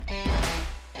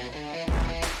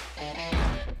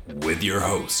with your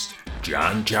hosts,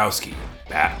 John Jowski,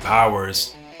 Pat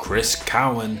Powers, Chris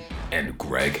Cowan, and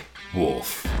Greg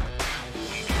Wolf.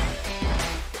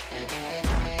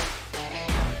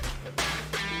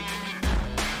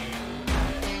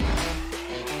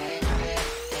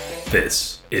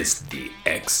 This is the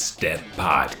X-Step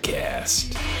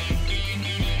Podcast.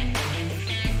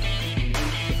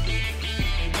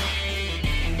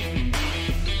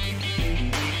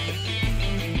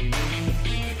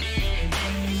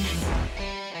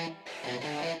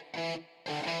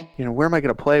 Where am I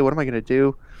going to play? What am I going to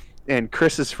do? And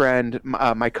Chris's friend,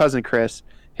 my cousin Chris,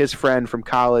 his friend from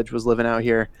college was living out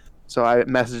here. So I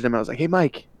messaged him. I was like, "Hey,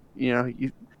 Mike, I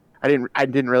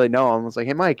didn't really know him. I was like,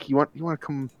 "Hey, Mike, you want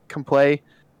to come play,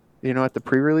 at the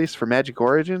pre-release for Magic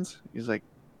Origins?" He's like,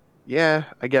 "Yeah,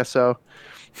 I guess so."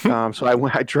 So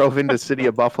I drove into the city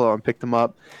of Buffalo and picked him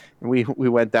up, and we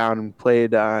went down and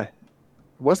played. I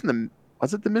don't know.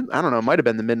 It might have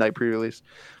been the midnight pre-release,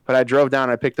 but I drove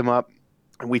down. I picked him up,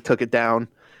 and we took it down,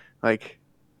 like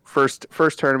first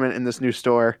tournament in this new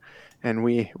store, and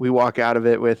we walk out of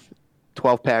it with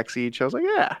 12 packs each. I was like,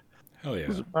 "Yeah, hell yeah,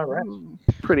 all right,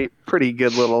 pretty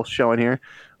good little showing here."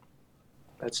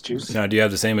 That's juicy. Now, do you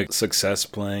have the same success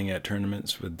playing at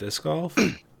tournaments with disc golf?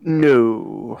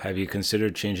 No. Have you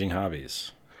considered changing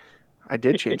hobbies? I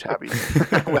did change hobbies.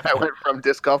 I went from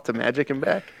disc golf to Magic and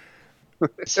back.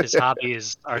 His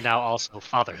hobbies are now also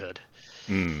fatherhood.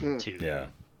 Too. Yeah.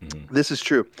 Mm-hmm. This is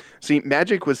true. See,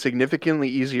 Magic was significantly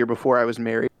easier before I was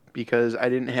married because I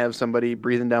didn't have somebody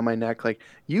breathing down my neck like,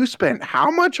 "You spent how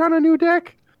much on a new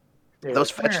deck? Those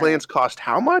fetch lands cost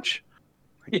how much?"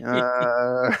 If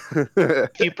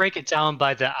you break it down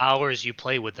by the hours you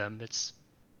play with them, it's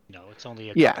only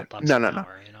a couple bucks an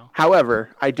hour. However,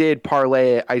 I did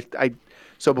parlay it.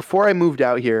 So before I moved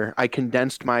out here, I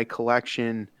condensed my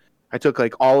collection. I took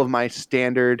like all of my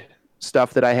standard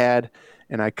stuff that I had,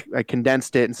 and I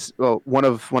condensed it. And, one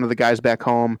of the guys back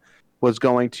home was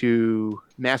going to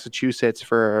Massachusetts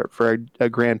for a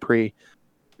Grand Prix,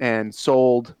 and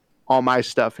sold all my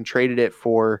stuff and traded it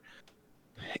for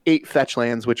 8 fetch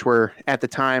lands, which were at the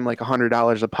time like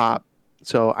 $100 a pop.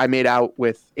 So I made out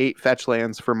with 8 fetch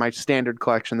lands for my standard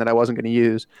collection that I wasn't going to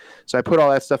use. So I put all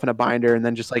that stuff in a binder, and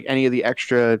then just like any of the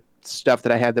extra stuff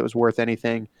that I had that was worth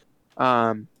anything.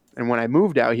 And when I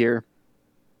moved out here,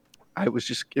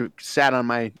 it sat on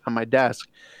my desk.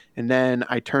 And then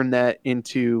I turned that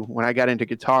into, when I got into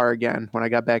guitar again, when I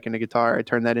got back into guitar, I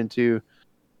turned that into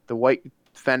the white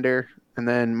Fender and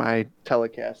then my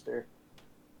Telecaster.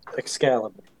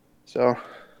 Excalibur. So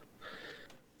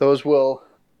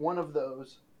one of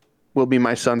those will be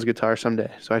my son's guitar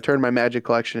someday. So I turned my Magic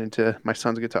collection into my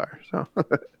son's guitar. So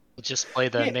just play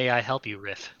the "May I Help You"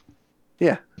 riff.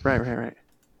 Yeah, right.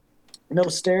 No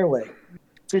stairway.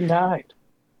 Denied.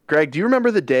 Greg, do you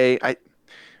remember the day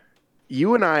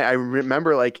you and I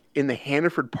remember like in the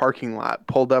Hannaford parking lot,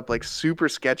 pulled up like super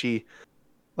sketchy,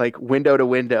 like window to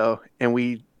window, and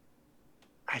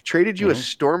I traded you a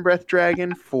Stormbreath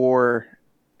Dragon for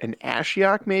an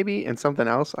Ashiok maybe and something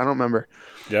else. I don't remember.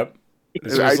 Yep.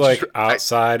 This was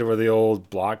outside where the old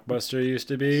Blockbuster used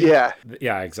to be. Yeah.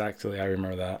 Yeah, exactly. I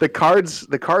remember that. The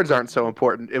cards aren't so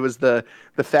important. It was the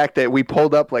fact that we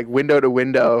pulled up like window to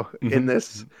window in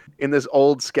this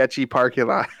old sketchy parking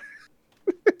lot.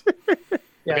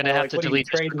 You're gonna have to delete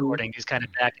this recording. These kind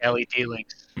of back alley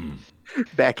dealings.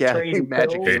 Back alley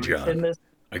Magic. Hey John,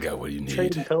 I got what you need.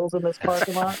 Trading pills in this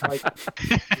parking lot? Like,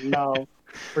 no.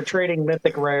 We're trading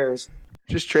mythic rares.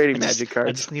 Just trading Magic cards.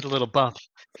 I just need a little bump.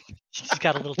 She's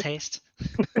got a little taste.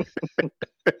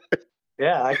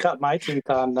 Yeah, I cut my teeth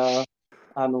on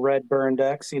red burn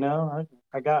decks.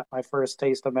 I got my first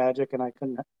taste of Magic, and I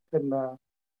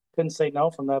couldn't say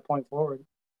no from that point forward.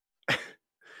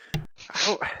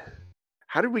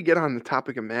 How did we get on the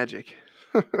topic of Magic?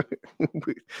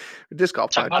 Disc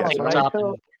golf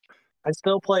podcast. I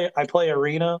still play. I play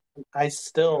Arena.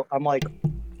 I'm like,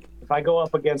 if I go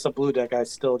up against a blue deck, I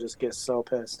still just get so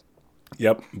pissed.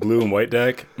 Yep, blue and white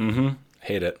deck.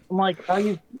 Hate it. I'm like,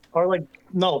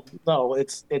 no,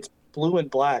 it's blue and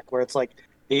black, where it's like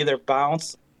they either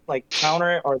bounce, like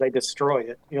counter it, or they destroy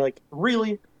it. You're like,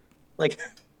 really? Like,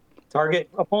 target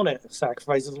opponent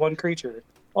sacrifices 1 creature.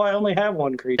 Oh, I only have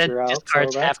 1 creature out, so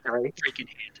that's great. Freaking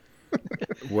hand.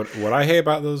 What I hate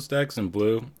about those decks in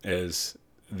blue is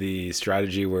the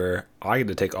strategy where I get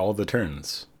to take all the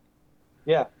turns.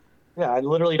 Yeah, I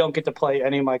literally don't get to play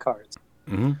any of my cards.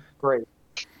 Great.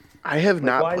 I have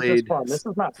not played. Is this fun? This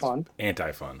is not fun.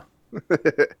 Anti-fun.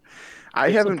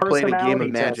 I haven't played a game of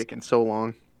Magic in so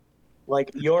long.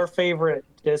 Like, your favorite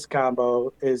disc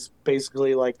combo is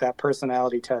basically like that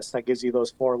personality test that gives you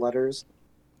those 4 letters.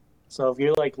 So if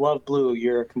you like love blue,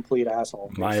 you're a complete asshole.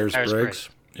 basically. Myers-Briggs.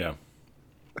 Yeah.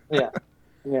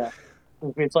 Yeah.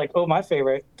 If it's like, oh, my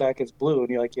favorite deck is blue, and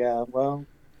you're like, yeah, well,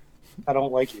 I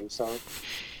don't like you, so.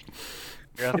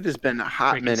 It has been a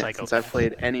hot Freaking minute since I've psychopath.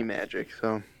 played any Magic,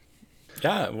 so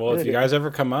Yeah, well, if you guys ever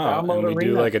come out Download and we do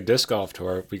Arena. like a disc golf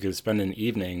tour, we could spend an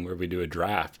evening where we do a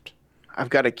draft. I've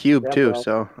got a cube Yeah, too. bro.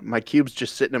 So my cube's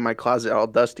just sitting in my closet, all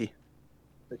dusty.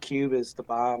 The cube is the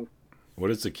bomb.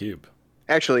 What is the cube?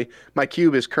 Actually, my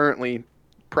cube is currently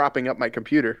propping up my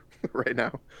computer right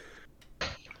now.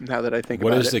 Now that I think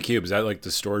What about is it. the cube? Is that like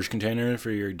the storage container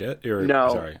for your No.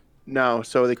 Sorry. No,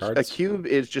 so a Cards? cube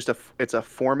is just it's a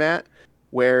format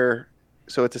where,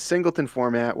 so it's a singleton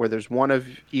format where there's one of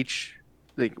each,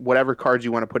 like whatever cards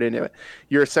you want to put into it.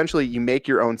 You're essentially, you make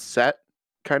your own set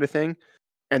kind of thing,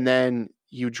 and then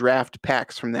you draft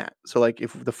packs from that. So like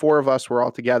if the four of us were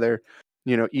all together,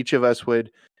 each of us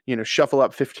would, shuffle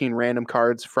up 15 random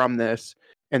cards from this,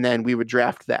 and then we would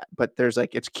draft that. But there's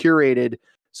like, it's curated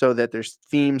so that there's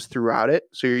themes throughout it.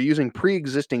 So you're using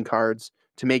pre-existing cards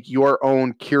to make your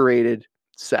own curated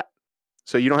set.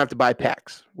 So you don't have to buy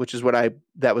packs, which is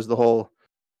that was the whole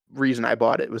reason I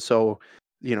bought it. Was so,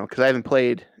 because I haven't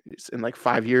played in like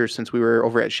 5 years since we were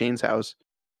over at Shane's house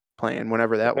playing,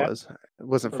 whenever that Okay. was. It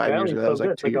wasn't The 5 years value's ago. That so was good.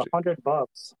 like It's 2 like years ago.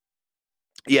 $100.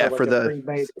 Yeah, for for like a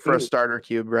pre-made a cube. starter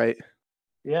cube, right?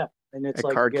 Yeah, and it's At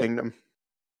like Card you get Kingdom.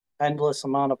 endless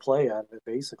amount of play out of it,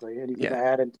 basically, and you can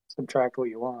add and subtract what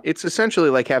you want. It's essentially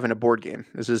like having a board game.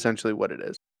 Is essentially what it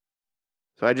is.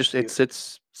 So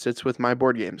it sits with my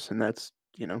board games, and that's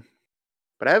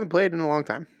but I haven't played in a long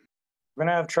time. We're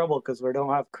gonna have trouble because we don't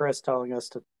have Chris telling us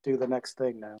to do the next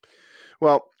thing now.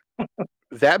 Well,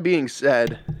 that being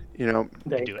said, They-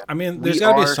 Do it. I mean, We there's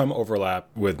got to be are- some overlap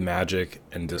with Magic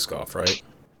and disc golf, right?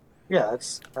 yeah,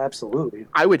 that's absolutely.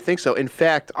 I would think so. In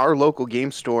fact, our local game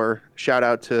store, shout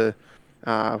out to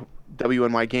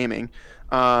WNY Gaming,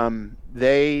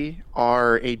 they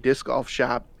are a disc golf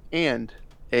shop and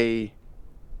a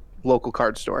local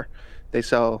card store. They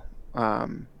sell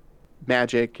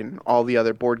Magic and all the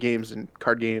other board games and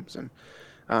card games, and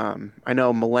I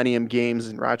know Millennium Games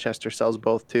in Rochester sells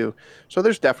both too. So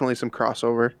there's definitely some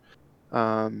crossover.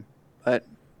 But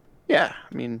yeah,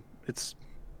 I mean, it's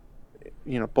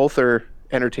both are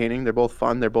entertaining. They're both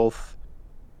fun. They're both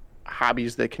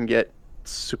hobbies that can get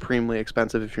supremely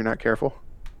expensive if you're not careful.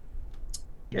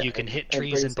 Yeah, You can hit and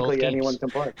trees in both basically anyone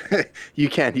games. can play.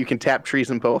 You can tap trees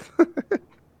in both.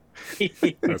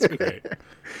 That's great.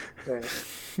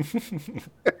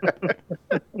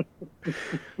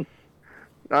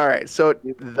 All right, so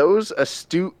those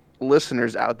astute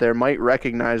listeners out there might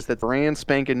recognize that brand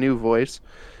spanking new voice.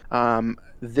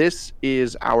 This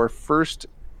is our first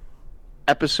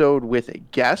episode with a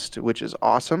guest, which is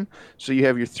awesome. So you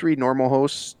have your three normal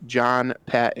hosts, John,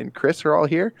 Pat, and Chris are all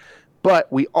here.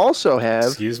 But we also have...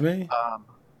 Excuse me?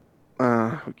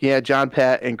 John,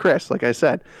 Pat, and Chris, like I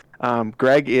said.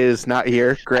 Greg is not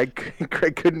here. Greg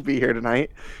couldn't be here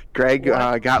tonight. Greg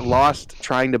got lost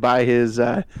trying to buy his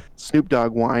Snoop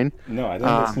Dogg wine. No, I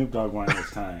didn't get Snoop Dogg wine this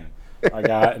time. I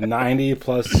got 90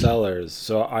 plus sellers,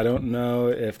 so I don't know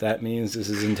if that means this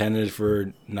is intended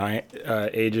for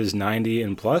ages 90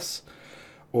 and plus,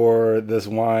 or this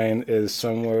wine is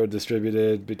somewhere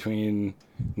distributed between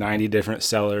 90 different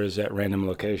sellers at random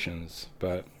locations.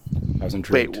 But I was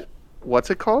intrigued. Wait, what's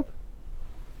it called?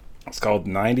 It's called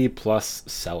 90 plus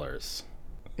sellers.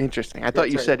 Interesting. I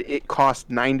thought you said it cost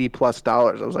 $90 plus.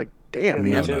 I was like, damn,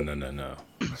 man. No.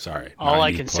 Sorry. All I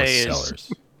 90 can plus say is-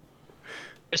 sellers.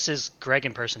 Chris's Greg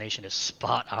impersonation is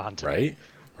spot on tonight.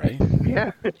 Right?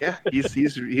 Yeah.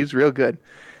 He's real good.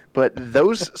 But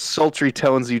those sultry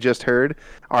tones you just heard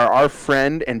are our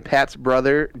friend and Pat's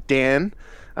brother, Dan,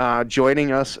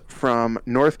 joining us from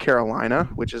North Carolina,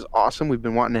 which is awesome. We've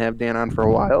been wanting to have Dan on for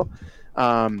a while.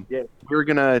 We're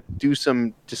going to do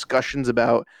some discussions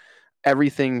about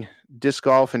everything disc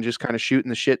golf and just kind of shooting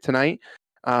the shit tonight.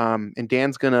 And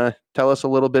Dan's going to tell us a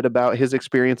little bit about his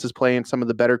experiences playing some of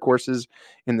the better courses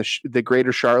in the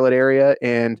greater Charlotte area.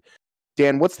 And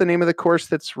Dan, what's the name of the course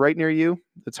that's right near you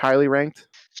that's highly ranked?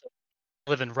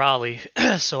 I live in Raleigh,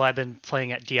 so I've been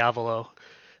playing at Diavolo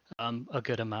a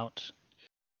good amount.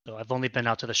 So I've only been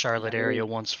out to the Charlotte area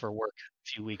once for work a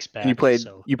few weeks back.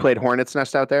 You played Hornet's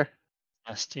Nest out there?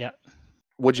 Yeah.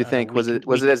 What'd you think? Was it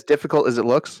as difficult as it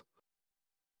looks?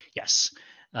 Yes.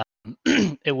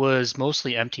 It was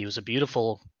mostly empty. It was a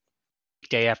beautiful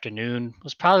day afternoon. It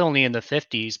was probably only in the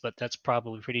 50s, but that's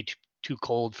probably pretty too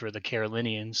cold for the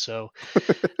Carolinians. So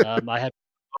I had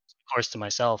the course to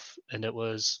myself, and it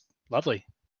was lovely.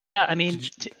 Yeah, I mean,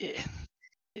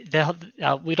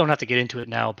 we don't have to get into it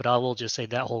now, but I will just say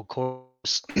that whole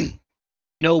course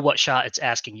know what shot it's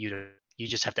asking you to. You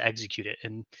just have to execute it.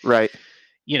 And Right.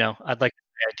 I'd like to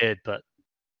say I did, but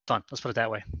fun. Let's put it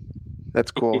that way.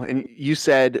 That's cool. And you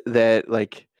said that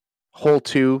like hole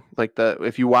 2, like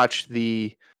if you watch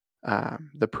the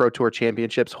Pro Tour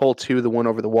Championships, hole 2, the one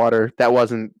over the water, that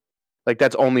wasn't like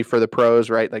that's only for the pros,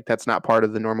 right? Like that's not part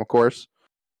of the normal course.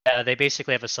 They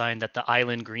basically have a sign that the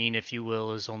island green, if you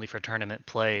will, is only for tournament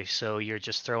play. So you're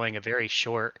just throwing a very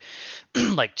short,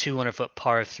 like 200-foot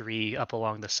par 3 up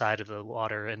along the side of the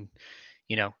water, and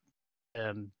I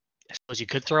suppose you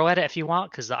could throw at it if you want,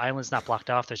 because the island's not blocked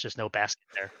off. There's just no basket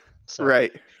there. So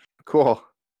Right. Cool.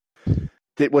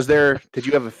 Did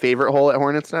you have a favorite hole at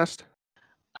Hornets Nest?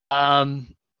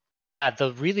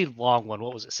 The really long one,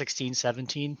 what was it, 16,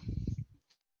 17?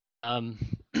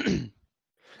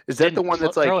 Is that the one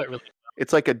that's like throw it really.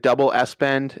 it's like a double S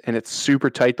bend and it's super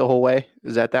tight the whole way?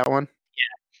 Is that one?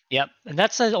 Yep, and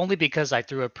that's only because I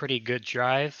threw a pretty good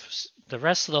drive. The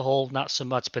rest of the hole, not so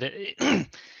much, but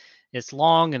it's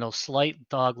long and a slight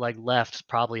dog leg left,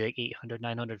 probably like 800,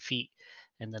 900 feet,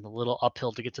 and then a little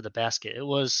uphill to get to the basket. It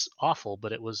was awful,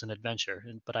 but it was an adventure,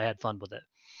 but I had fun with it.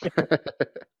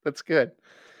 That's good.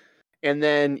 And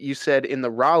then you said in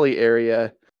the Raleigh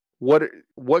area,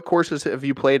 what courses have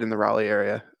you played in the Raleigh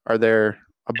area? Are there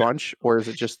a bunch, or is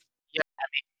it just? Yeah,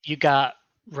 you got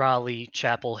Raleigh,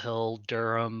 Chapel Hill,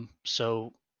 Durham.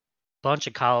 So a bunch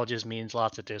of colleges means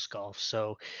lots of disc golf.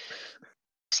 So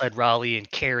beside Raleigh and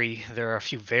Cary, there are a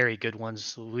few very good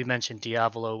ones. We mentioned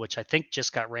Diavolo, which I think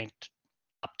just got ranked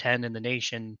top 10 in the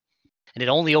nation, and it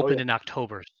only opened in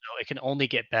October, so it can only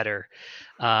get better.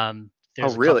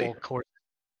 There's really? a couple courses.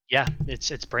 Yeah,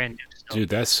 it's brand new. So, Dude,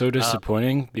 that's so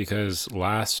disappointing because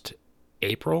last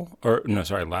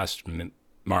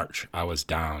March, I was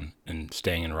down and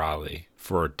staying in Raleigh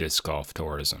for disc golf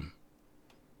tourism.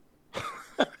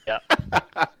 Yeah.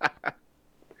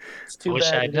 It's too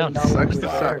Wish bad. I'd known. Sucks to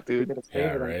suck, dude.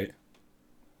 Yeah, right?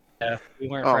 Yeah, we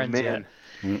weren't Oh friends man.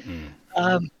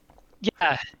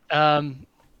 yet.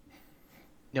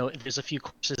 There's a few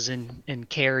courses in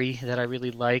Cary that I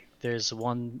really like. There's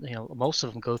one, most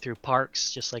of them go through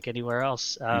parks, just like anywhere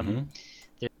else.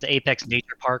 There's the Apex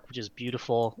Nature Park, which is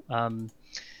beautiful.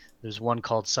 There's one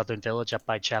called Southern Village up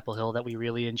by Chapel Hill that we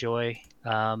really enjoy.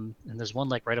 And there's one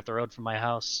like right up the road from my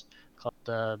house called,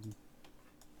 I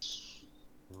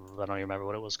don't even remember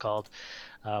what it was called.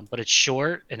 But it's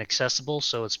short and accessible,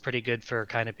 so it's pretty good for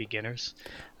kind of beginners.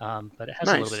 But it has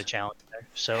a little bit of challenge there.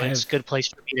 So it's a good place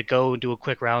for me to go and do a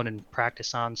quick round and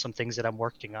practice on some things that I'm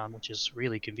working on, which is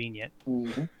really convenient.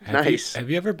 Mm-hmm. Have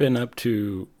you ever been up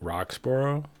to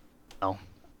Roxborough? No.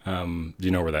 Do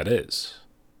you know where that is?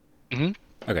 Mm-hmm.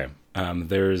 Okay.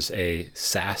 There's a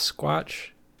Sasquatch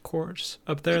course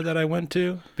up there that I went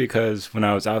to because when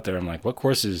I was out there, I'm like, what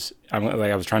courses? I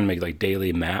was trying to make like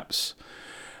daily maps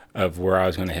of where I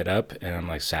was going to hit up, and I'm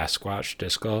like, Sasquatch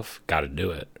disc golf, got to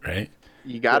do it, right?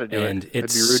 You got to do it. And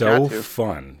it's so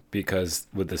fun because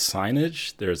with the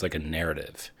signage, there's like a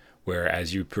narrative where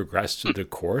as you progress through the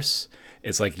course,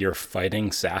 it's like you're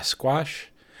fighting Sasquatch,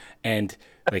 and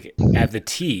like at the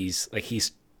tees, like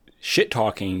he's shit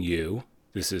talking you.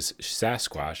 This is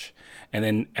Sasquatch, and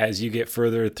then as you get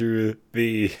further through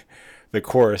the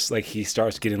course, like he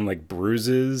starts getting like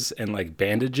bruises and like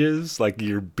bandages, like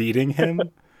you're beating him.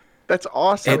 That's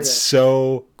awesome. It's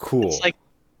so cool.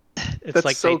 It's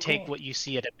like they take what you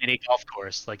see at a mini golf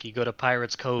course. Like you go to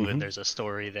Pirates Cove and there's a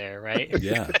story there, right?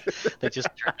 Yeah. They just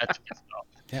turn that to disc golf.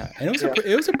 Yeah, and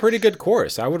it was a pretty good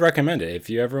course. I would recommend it if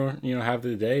you ever have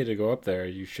the day to go up there.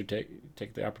 You should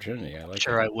take the opportunity. I like.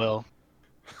 Sure, I will.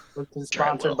 It's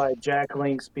sponsored by Jack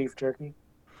Link's Beef Jerky.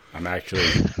 I'm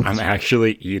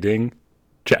actually eating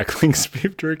Jack Link's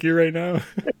beef jerky right now.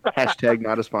 Hashtag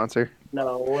not a sponsor.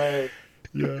 No way.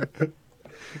 Yeah.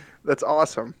 That's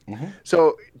awesome. Mm-hmm.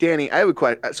 So, Danny, I have a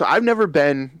question. So, I've never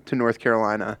been to North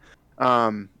Carolina,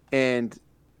 and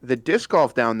the disc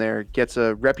golf down there gets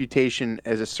a reputation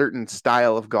as a certain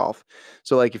style of golf.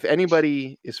 So, like, if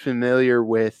anybody is familiar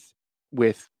with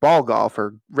ball golf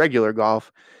or regular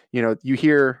golf, you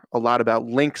hear a lot about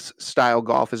links style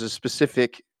golf as a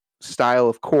specific style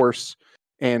of course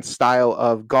and style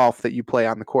of golf that you play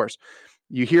on the course.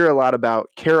 You hear a lot about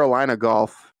Carolina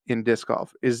golf in disc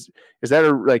golf. Is that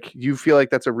do you feel like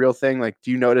that's a real thing? Like, do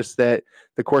you notice that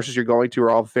the courses you're going to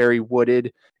are all very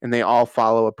wooded and they all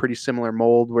follow a pretty similar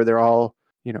mold where they're all,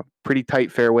 pretty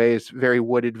tight fairways, very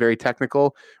wooded, very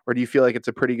technical? Or do you feel like it's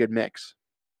a pretty good mix?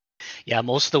 Yeah,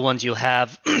 most of the ones you'll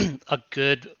have a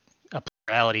good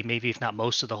plurality, maybe if not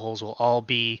most of the holes will all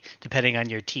be, depending on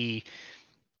your tee,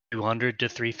 200 to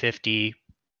 350,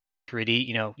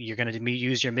 pretty. You're going to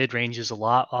use your mid ranges a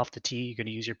lot off the tee. You're going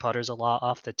to use your putters a lot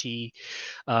off the tee,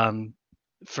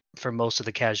 for most of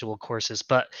the casual courses.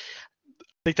 But I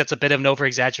think that's a bit of an over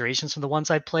exaggeration from the ones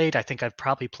I've played. I think I've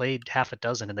probably played half a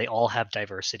dozen, and they all have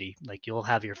diversity. Like, you'll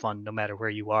have your fun no matter where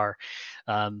you are.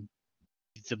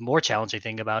 The more challenging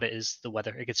thing about it is the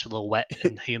weather. It gets a little wet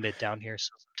and humid down here, so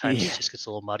sometimes Yeah. it just gets a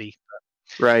little muddy.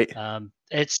 Right.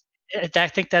 I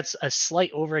think that's a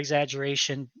slight over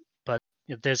exaggeration, but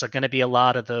there's going to be a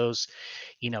lot of those,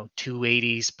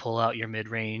 280s, pull out your mid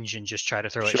range and just try to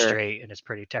throw it Sure. straight, and it's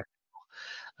pretty technical.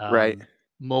 Right.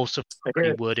 Most of I them are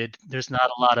hear, pretty wooded. There's not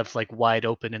a lot of like wide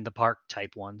open in the park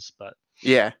type ones, but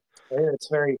Yeah. I hear it's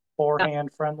very forehand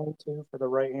friendly too for the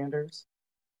right-handers.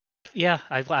 yeah,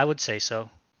 I would say so.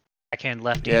 Backhand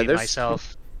lefty Yeah, there's-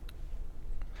 myself.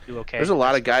 Do okay. There's a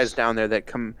lot of guys down there that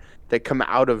come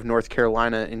out of North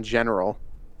Carolina in general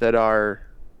that are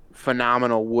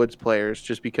phenomenal woods players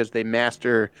just because they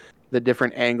master the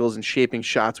different angles and shaping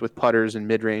shots with putters and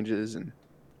mid ranges and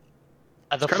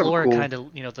The kind of floor cool. kind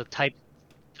of, the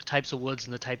types of woods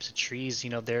and the types of trees,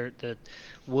 the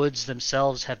woods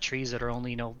themselves have trees that are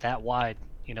only, that wide.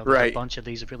 There's Right. a bunch of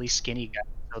these really skinny guys.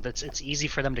 So it's easy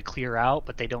for them to clear out,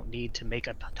 but they don't need to make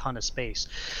a ton of space.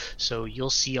 So you'll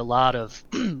see a lot of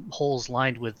holes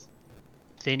lined with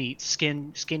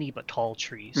skinny but tall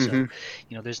trees. Mhm.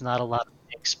 So, there's not a lot of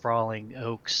big sprawling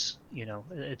oaks.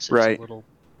 It's Right. a little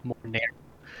more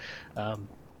narrow.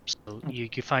 So you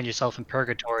find yourself in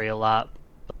purgatory a lot,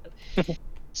 but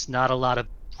it's not a lot of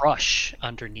brush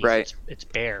underneath. Right. It's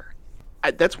bare.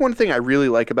 That's one thing I really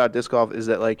like about disc golf is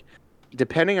that, like,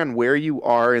 depending on where you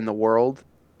are in the world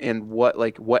and what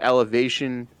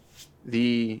elevation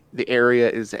the area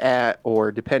is at,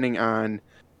 or depending on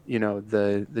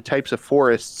the types of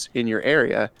forests in your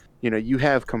area, you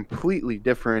have completely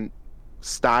different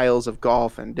styles of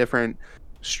golf and different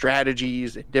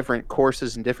strategies, different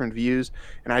courses and different views.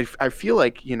 And I feel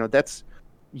like that's,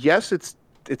 yes, it's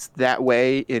that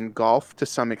way in golf to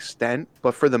some extent,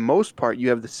 but for the most part you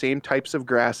have the same types of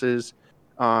grasses.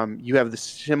 You have the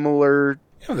similar.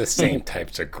 You have the same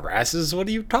types of grasses. What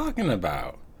are you talking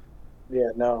about? Yeah,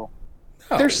 no.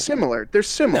 No. They're similar.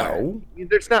 No.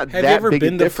 There's not Have that you ever big a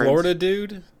been to difference. Florida,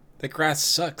 dude? The grass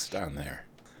sucks down there.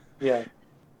 Yeah.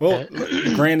 Well,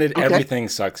 granted, Okay. Everything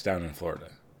sucks down in Florida.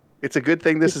 It's a good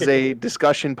thing this is a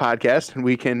discussion podcast and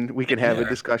we can have a Yeah,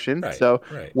 discussion. right, So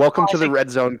right. welcome Well, to I the think- red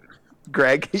zone,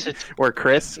 Greg or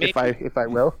Chris, if I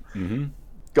will. Mm-hmm.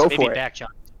 Go Maybe for it. back, John.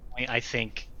 I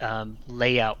think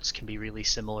layouts can be really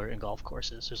similar in golf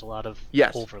courses. There's a lot of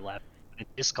Yes. overlap. In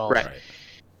disc golf, Right. Right.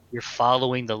 you're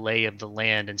following the lay of the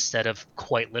land instead of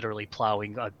quite literally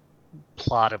plowing a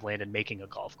plot of land and making a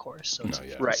golf course. So it's No,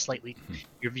 yeah. Right. slightly,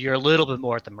 you're a little bit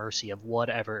more at the mercy of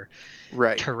whatever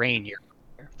Right. terrain you're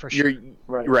for sure. You're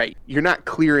Right. right. You're not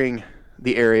clearing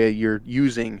the area, you're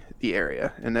using the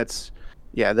area. And that's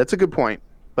a good point.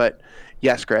 But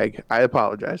yes, Greg, I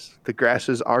apologize. The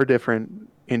grasses are different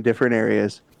in different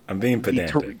areas. I'm being The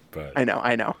pedantic, but I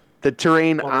know. The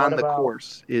terrain Well, on what the about-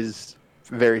 course is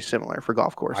very similar for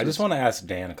golf courses. I just want to ask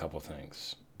Dan a couple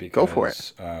things. Because, Go for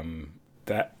it.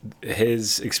 That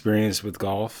his experience with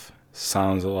golf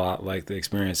sounds a lot like the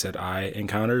experience that I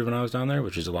encountered when I was down there,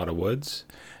 which is a lot of woods.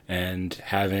 And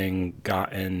having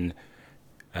gotten,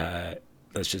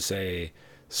 let's just say,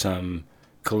 some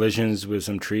collisions with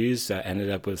some trees that ended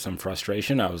up with some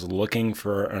frustration, I was looking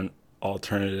for an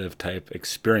alternative type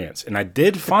experience. And I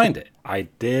did find it.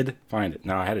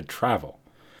 Now I had to travel.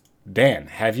 Dan,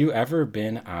 have you ever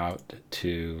been out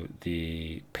to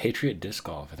the Patriot Disc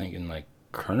Golf? I think in like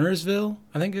Kernersville,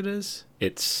 I think it is.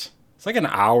 It's like an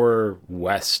hour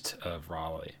west of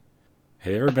Raleigh.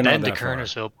 Have you ever been out Been to that far?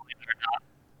 Kernersville, believe it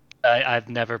or not. I've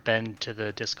never been to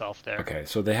the disc golf there. Okay,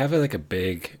 so they have like a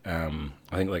big, I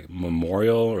think like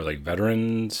memorial or like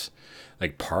veterans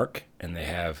like park, and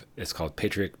it's called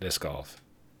Patriot Disc Golf.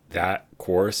 That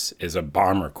course is a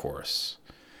bomber course.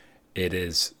 It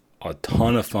is a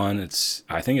ton of fun.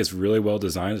 I think it's really well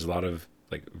designed. There's a lot of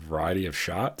like variety of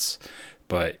shots,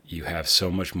 but you have so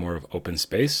much more of open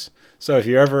space. So if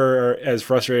you ever are as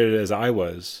frustrated as I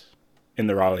was in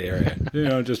the Raleigh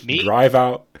area, just Me? drive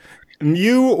out.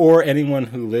 You or anyone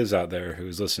who lives out there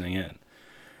who's listening in,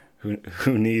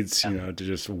 who needs to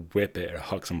just whip it or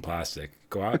huck some plastic,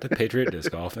 go out to Patriot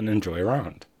Disc Golf and enjoy a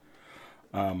round.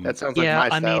 That sounds like Yeah, my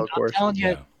I style mean, of course. I'm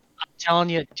Yeah. telling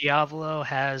you, Diavolo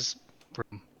has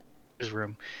room. There's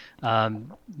room.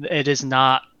 It is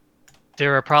not.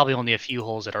 There are probably only a few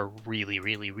holes that are really,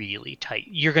 really, really tight.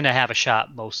 You're going to have a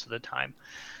shot most of the time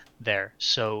there.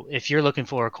 So if you're looking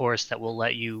for a course that will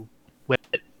let you whip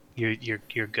it,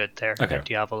 you're good there Okay. at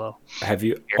Diavolo. Have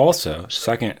you also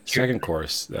second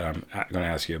course that I'm going to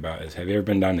ask you about is have you ever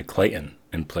been down to Clayton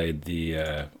and played the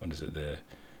the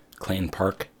Clayton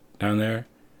Park down there?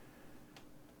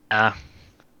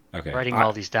 Okay. Writing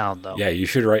all these down though. Yeah, you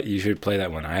should play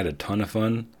that one. I had a ton of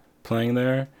fun playing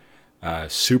there.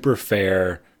 Super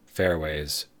fair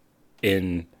fairways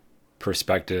in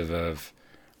perspective of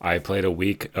I played a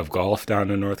week of golf down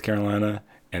in North Carolina,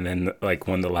 and then like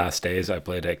one of the last days I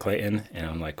played at Clayton, and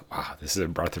I'm like, wow, this is a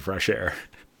breath of fresh air.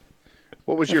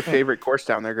 What was your favorite course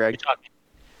down there, Greg?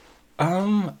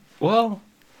 Well,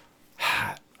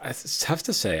 it's tough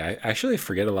to say. I actually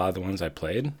forget a lot of the ones I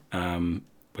played,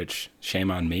 which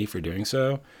shame on me for doing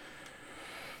so.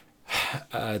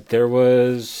 There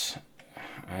was,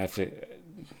 I have to.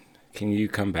 Can you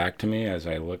come back to me as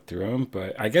I look through them?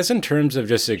 But I guess in terms of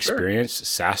just experience,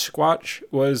 Sasquatch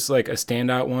was like a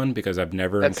standout one because I've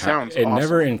never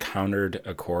never encountered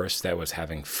a course that was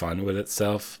having fun with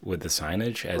itself with the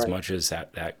signage as much as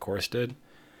that course did.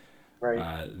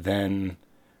 Right. Then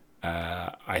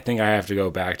I think I have to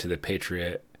go back to the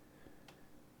Patriot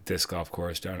disc golf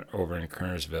course down over in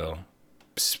Kernersville,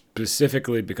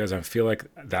 specifically because I feel like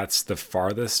that's the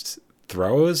farthest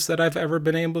throws that I've ever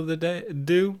been able to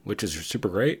do, which is super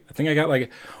great. I think I got like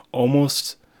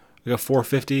almost like a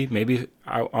 450, maybe.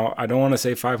 I don't want to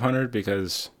say 500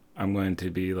 because I'm going to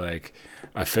be like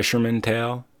a fisherman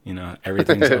tale. You know,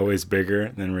 everything's always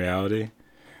bigger than reality.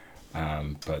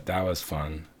 But that was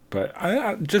fun. But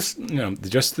I just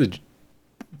just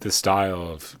the style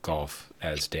of golf,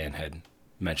 as Dan had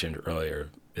mentioned earlier,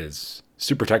 is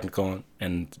super technical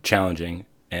and challenging,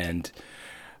 and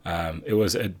it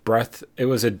was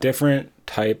a different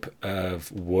type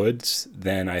of woods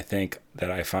than I think that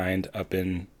I find up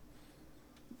in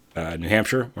New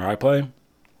Hampshire where I play.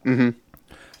 Mm-hmm.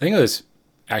 I think it was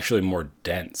actually more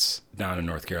dense down in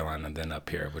North Carolina than up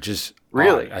here, which is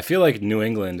really odd. I feel like New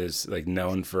England is like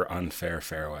known for unfair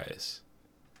fairways.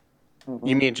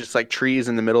 You mean just like trees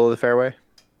in the middle of the fairway?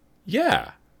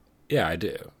 Yeah, I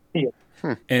do. Yeah.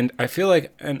 And I feel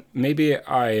like, and maybe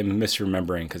I am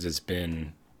misremembering because it's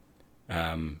been,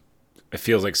 it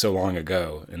feels like so long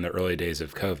ago in the early days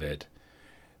of COVID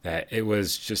that it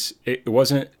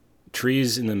wasn't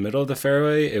trees in the middle of the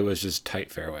fairway. It was just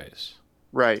tight fairways.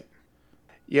 Right.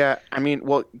 Yeah. I mean,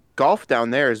 well, golf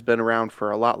down there has been around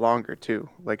for a lot longer too.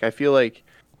 Like, I feel like,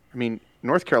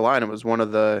 North Carolina was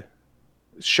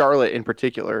Charlotte in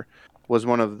particular was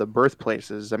one of the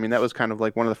birthplaces. That was kind of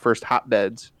like one of the first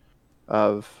hotbeds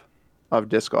of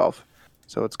disc golf.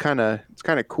 So it's kind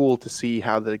of cool to see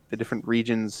how the different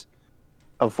regions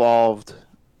evolved,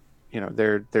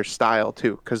 their style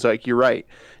too. Because like you're right,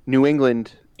 New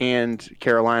England and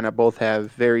Carolina both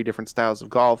have very different styles of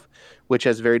golf, which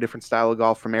has very different style of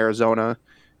golf from Arizona,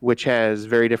 which has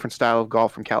very different style of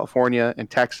golf from California and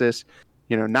Texas.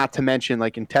 Not to mention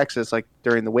like in Texas, like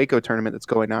during the Waco tournament that's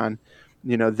going on,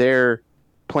 they're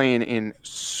playing in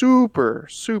super,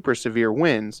 super severe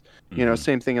winds.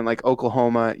 Same thing in like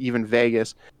Oklahoma, even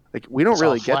Vegas. Like we don't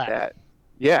really get that.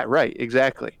 Yeah, right,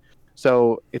 exactly.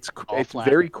 So it's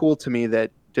very cool to me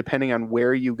that depending on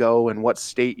where you go and what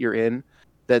state you're in,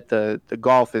 that the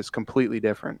golf is completely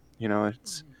different.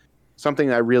 It's something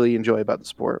that I really enjoy about the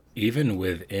sport. Even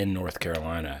within North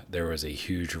Carolina, there was a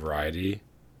huge variety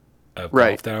of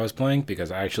golf that I was playing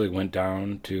because I actually went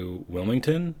down to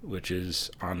Wilmington, which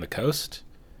is on the coast,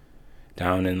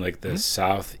 down in like the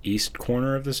southeast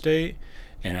corner of the state,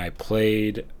 and I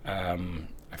played I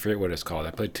forget what it's called.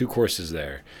 I played 2 courses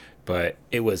there, but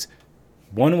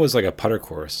one was like a putter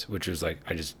course, which was like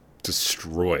I just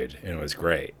destroyed and it was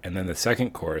great. And then the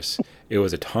second course, it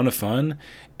was a ton of fun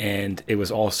and it was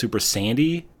all super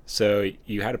sandy, so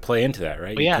you had to play into that,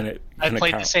 right? Well, yeah, I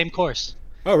played the same course.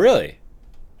 Oh, really?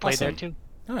 Played Awesome. there too.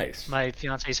 Nice. My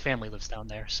fiance's family lives down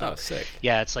there, so sick.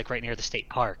 Yeah, it's like right near the state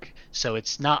park. So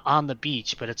it's not on the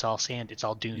beach, but it's all sand. It's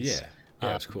all dunes. Yeah,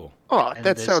 that's cool. Oh,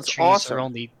 that sounds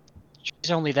awesome.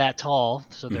 Trees are only that tall,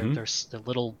 so they're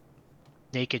little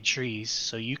naked trees.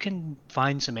 So you can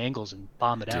find some angles and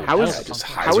bomb it out. How is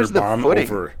the bomb footing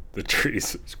over the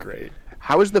trees? It's great.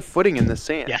 How is the footing in the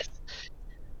sand? Yes.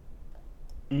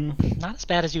 Not as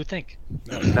bad as you would think.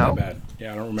 No, not bad.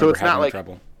 Yeah, I don't remember so it's having not like,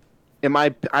 trouble.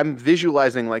 I'm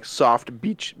visualizing like soft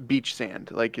beach sand.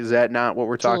 Like, is that not what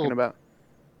we're talking about?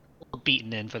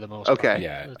 Beaten in for the most part.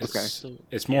 Yeah,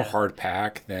 it's more hard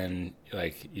pack than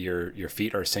like your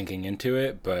feet are sinking into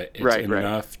it, but it's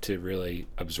enough to really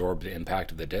absorb the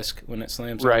impact of the disc when it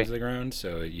slams onto the ground,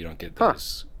 so you don't get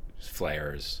those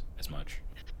flares as much.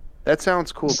 That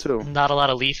sounds cool too. Not a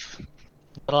lot of leaf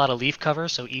a lot of leaf cover,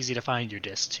 so easy to find your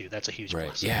disc too. That's a huge Right.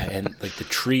 plus. Yeah, and like the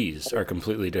trees are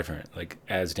completely different. Like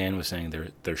as Dan was saying,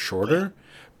 they're shorter,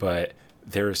 but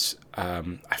there's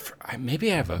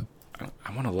maybe I have a.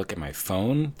 I want to look at my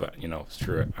phone, but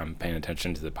screw it. I'm paying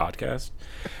attention to the podcast.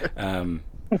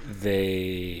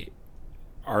 They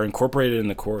are incorporated in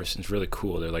the course. And it's really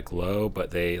cool. They're like low,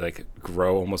 but they like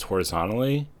grow almost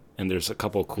horizontally. And there's a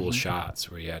couple of cool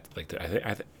shots where you have to, like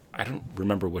I don't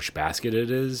remember which basket it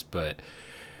is, but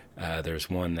there's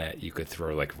one that you could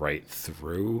throw like right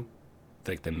through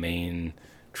like the main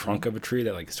trunk of a tree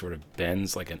that like sort of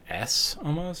bends like an S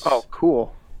almost. Oh,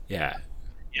 cool. Yeah.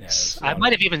 Yes, Yeah, I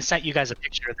might have even sent you guys a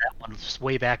picture of that one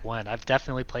way back when. I've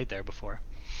definitely played there before.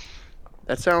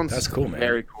 That's cool, man.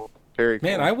 Very cool. Very cool.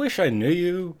 Man, I wish I knew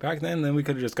you back then. Then we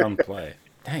could have just gone play.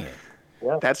 Dang it.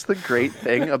 Yeah. That's the great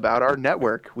thing about our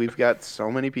network. We've got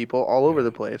so many people all over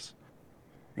the place,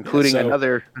 including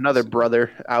another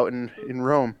brother out in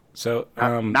Rome. So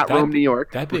not Rome, New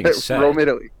York. That being said, Rome,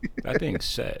 Italy. That being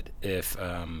said, if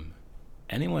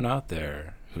anyone out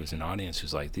there who's an audience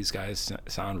who's like, these guys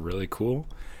sound really cool,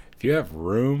 if you have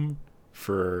room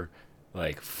for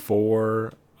like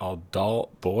 4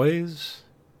 adult boys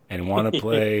and want to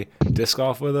play disc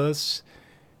golf with us,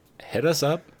 hit us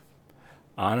up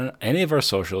on any of our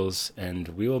socials, and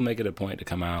we will make it a point to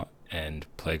come out and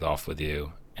play golf with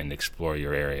you and explore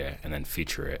your area and then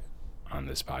feature it on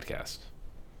this podcast.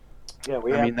 Yeah,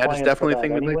 that is definitely a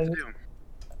thing we'd like to do.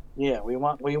 Yeah, we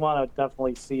want to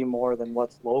definitely see more than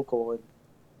what's local, and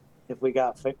if we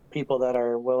got people that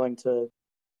are willing to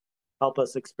help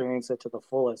us experience it to the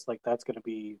fullest, like that's going to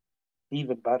be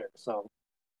even better. So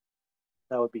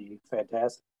that would be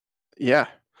fantastic. Yeah.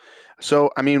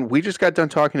 So, we just got done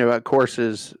talking about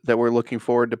courses that we're looking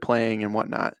forward to playing and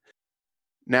whatnot.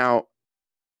 Now,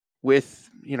 with,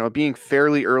 being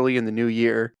fairly early in the new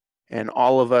year and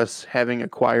all of us having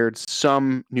acquired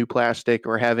some new plastic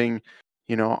or having,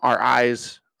 our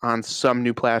eyes on some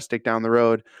new plastic down the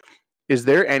road, is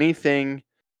there anything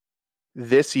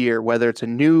this year, whether it's a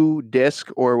new disc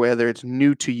or whether it's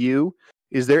new to you,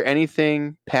 is there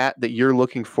anything, Pat, that you're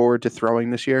looking forward to throwing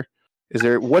this year? Is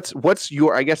there what's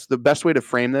your, I guess the best way to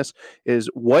frame this is,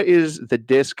 what is the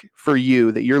disc for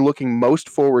you that you're looking most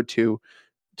forward to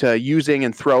using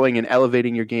and throwing and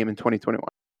elevating your game in 2021?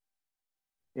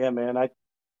 Yeah, man, I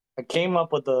came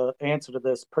up with the answer to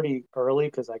this pretty early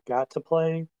because I got to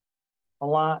play a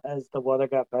lot as the weather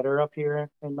got better up here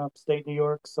in upstate New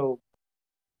York. So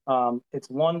it's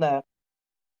one that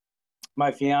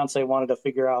my fiance wanted to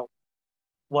figure out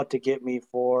what to get me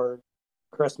for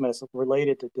Christmas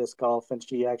related to disc golf, and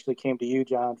she actually came to you,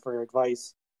 John, for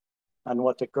advice on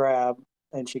what to grab,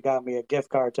 and she got me a gift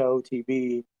card to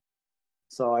OTB.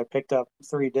 So I picked up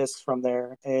 3 discs from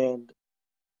there, and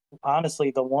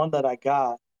honestly, the one that I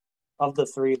got of the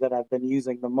 3 that I've been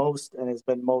using the most and has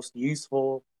been most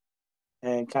useful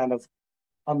and kind of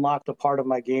unlocked a part of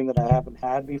my game that I haven't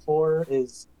had before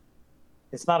is,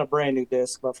 it's not a brand new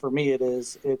disc, but for me it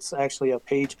is. It's actually a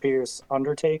Page Pierce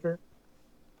Undertaker.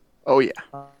 Oh yeah.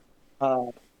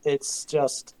 It's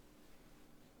just,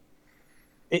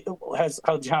 it has,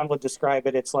 how John would describe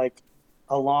it, it's like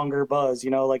a longer buzz,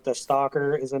 like the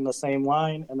Stalker is in the same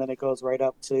line and then it goes right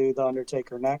up to the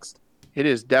Undertaker next. It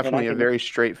is definitely a very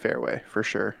straight fairway for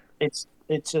sure. It's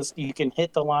just, you can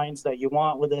hit the lines that you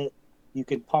want with it. You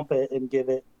can pump it and give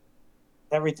it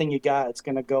everything you got. It's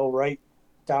going to go right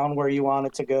down where you want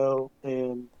it to go.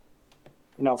 And,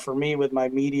 for me with my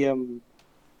medium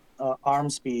arm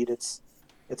speed, it's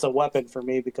a weapon for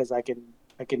me because I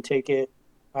can take it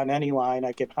on any line.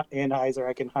 I can Anheuser,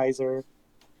 I can hyzer,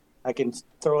 I can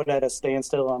throw it at a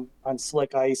standstill on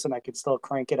slick ice, and I can still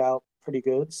crank it out pretty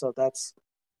good. So that's,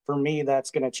 for me, that's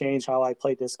going to change how I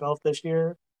play disc golf this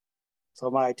year. So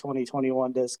my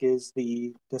 2021 disc is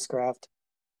the Discraft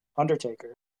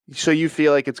Undertaker. So you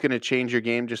feel like it's going to change your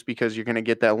game just because you're going to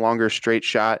get that longer straight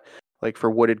shot, like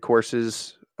for wooded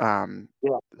courses? Yeah.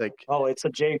 It's a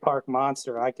J Park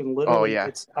monster. I can literally. Oh yeah,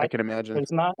 I can imagine.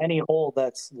 There's not any hole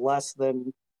that's less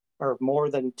than or more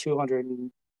than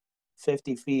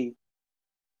 250 feet.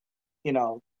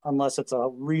 Unless it's a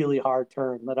really hard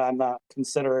turn that I'm not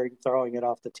considering throwing it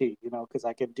off the tee. Because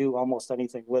I can do almost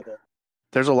anything with it.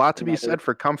 There's a lot to be said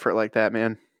for comfort like that,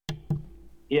 man.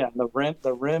 Yeah, the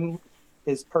rim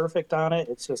is perfect on it.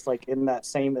 It's just like in that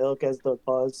same ilk as the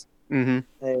Buzz.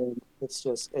 Mm-hmm. And it's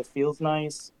just, it feels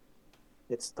nice.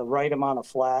 It's the right amount of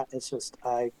flat. It's just,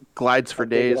 glides for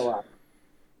days.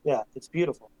 Yeah, it's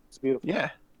beautiful. It's beautiful. Yeah.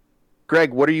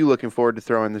 Greg, what are you looking forward to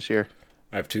throwing this year?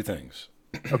 I have 2 things.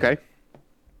 Okay.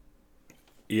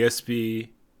 ESP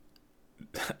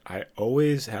I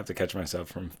always have to catch myself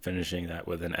from finishing that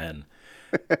with an N.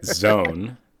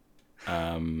 Zone,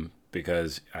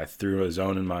 because I threw a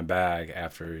zone in my bag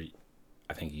after,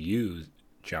 I think you,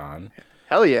 John.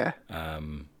 Hell yeah.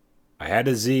 I had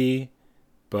a Z,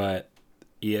 but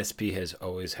ESP has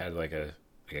always had like a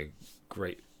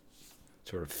great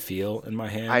sort of feel in my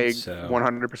hand. I so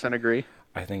 100% agree.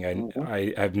 I think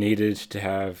I've needed to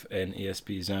have an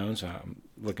ESP zone, so I'm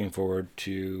looking forward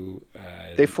to.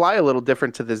 They fly a little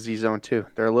different to the Z Zone too.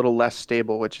 They're a little less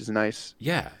stable, which is nice.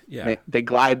 Yeah. They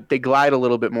glide a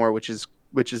little bit more, which is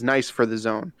nice for the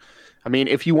zone. I mean,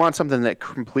 if you want something that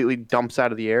completely dumps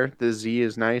out of the air, the Z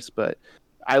is nice, but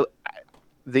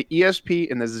the ESP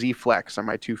and the Z Flex are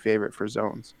my two favorite for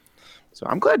zones. So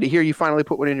I'm glad to hear you finally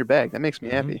put one in your bag. That makes me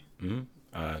happy. Mm-hmm.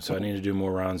 So I need to do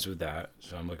more rounds with that.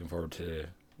 So I'm looking forward to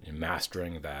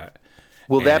mastering that.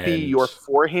 Will that be your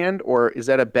forehand, or is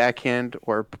that a backhand,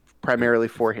 or primarily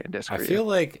forehand disc? I feel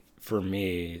like for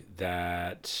me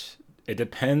that it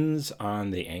depends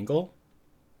on the angle.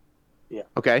 Yeah.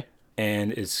 Okay.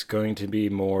 And it's going to be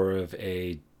more of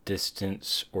a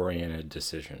distance-oriented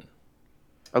decision.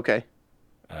 Okay.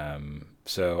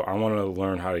 So I want to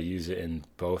learn how to use it in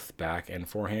both back and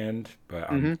forehand,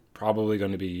 but I'm probably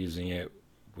going to be using it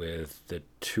with the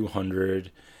 200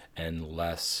 and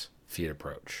less feet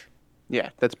approach. Yeah,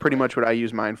 that's pretty much what I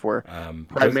use mine for.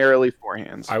 Primarily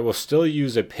forehands. I will still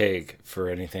use a pig for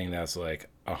anything that's like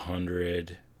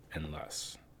 100 and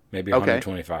less. Maybe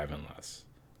 125 and less.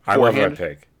 I love my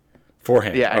pig.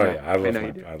 Forehand. Yeah, I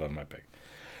love my pig.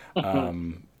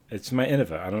 It's my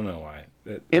Innova. I don't know why.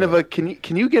 Innova,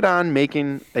 can you get on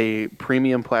making a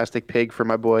premium plastic pig for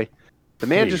my boy? The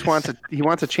man just wants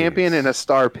a champion and a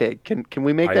star pig. Can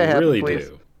we make that happen,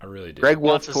 please? I really do. Greg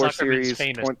Wolf Tour Series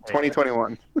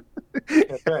 2021.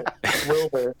 That's right.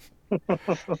 Wilbur.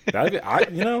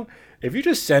 If you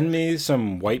just send me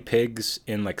some white pigs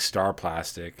in like star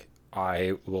plastic,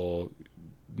 I will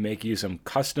make you some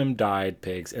custom dyed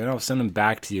pigs, and I'll send them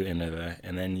back to you, Innova,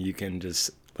 and then you can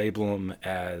just label them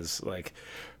as like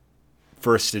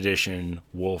first edition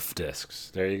wolf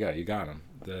discs. There you go. You got them.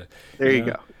 There you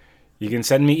go. You can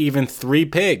send me even 3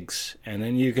 pigs, and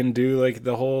then you can do like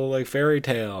the whole like fairy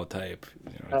tale type.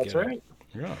 That's right.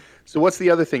 Yeah. So what's the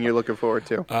other thing you're looking forward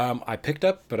to? I picked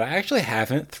up, but I actually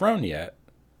haven't thrown yet.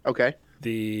 Okay.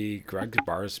 The Greg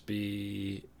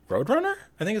Barsby Roadrunner?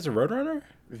 I think it's a Roadrunner.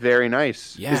 Very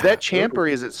nice. Yeah. Is that champ or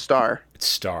is it star? It's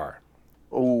star.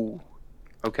 Oh.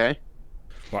 Okay.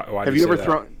 Why Have you ever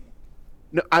thrown?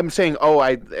 No, I'm saying,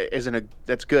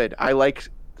 that's good. I like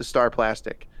the star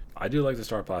plastic. I do like the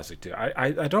star plastic too.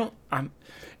 I'm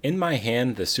in my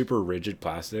hand, the super rigid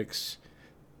plastics.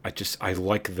 I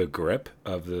like the grip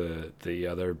of the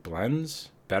other blends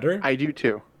better. I do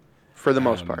too, for the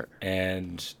most part.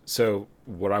 And so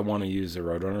what I want to use the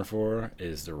Roadrunner for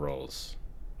is the rolls.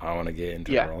 I want to get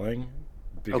into rolling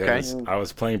because I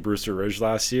was playing Brewster Ridge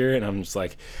last year, and I'm just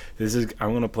like, I'm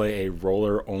going to play a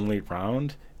roller only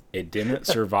round. It didn't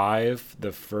survive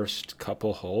the first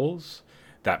couple holes,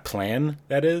 that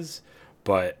is,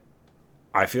 but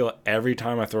I feel every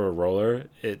time I throw a roller,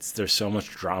 there's so much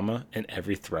drama in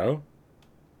every throw.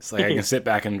 It's like I can sit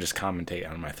back and just commentate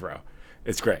on my throw.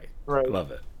 It's great. Right. I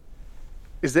love it.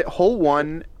 Is it hole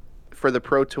 1 for the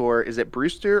Pro Tour? Is it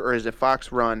Brewster or is it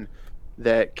Fox Run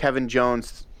that Kevin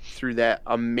Jones threw that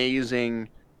amazing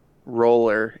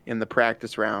roller in the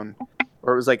practice round?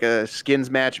 Or it was like a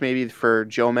skins match maybe for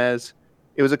Jomez.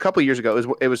 It was a couple years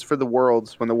ago. It was for the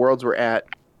Worlds, when the Worlds were at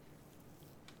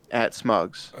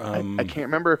Smugs. I can't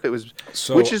remember if it was.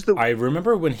 So which is I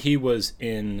remember when he was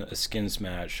in a skins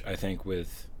match, I think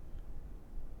with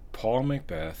Paul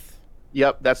Macbeth.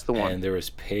 Yep, that's the one. And there was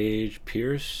Paige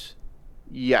Pierce.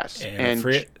 Yes,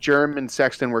 and Germ and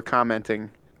Sexton were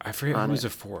commenting. I forget who was the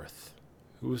fourth.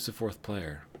 Who was the fourth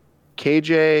player?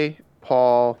 KJ,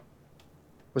 Paul.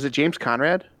 Was it James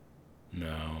Conrad?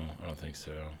 No, I don't think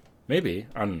so. Maybe.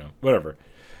 I don't know. Whatever.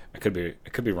 I could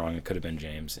be wrong. It could have been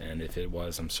James, and if it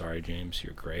was, I'm sorry, James.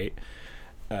 You're great.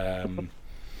 But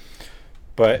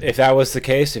if that was the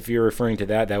case, if you're referring to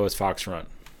that was Fox Run.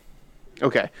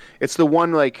 Okay, it's the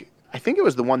one I think it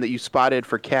was the one that you spotted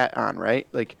for Cat on, right?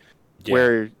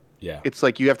 Where it's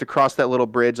like you have to cross that little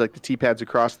bridge, like the tee pads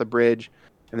across the bridge,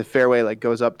 and the fairway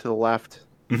goes up to the left.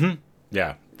 Mm-hmm.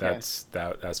 Yeah, that's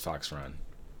Fox Run.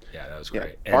 Yeah, that was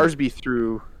great. Yeah. Barsby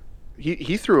threw,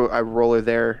 he threw a roller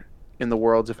there in the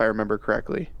Worlds, if I remember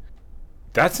correctly.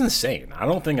 That's insane. I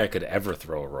don't think I could ever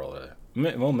throw a roller.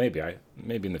 Well, maybe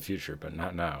in the future, but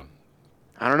not now.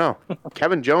 I don't know.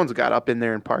 Kevin Jones got up in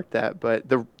there and parked that, but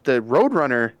the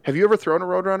Roadrunner. Have you ever thrown a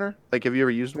Roadrunner? Have you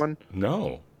ever used one?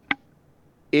 No.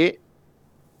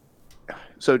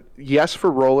 So yes, for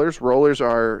rollers. Rollers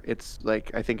are, it's like,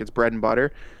 I think it's bread and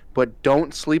butter, but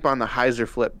don't sleep on the hyzer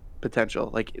flip potential.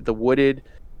 Like the wooded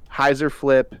hyzer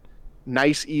flip,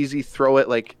 nice, easy, throw it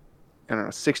like, I don't know,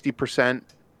 60%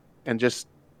 and just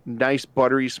nice,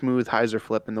 buttery, smooth hyzer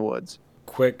flip in the woods.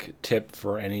 Quick tip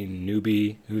for any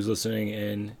newbie who's listening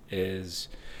in is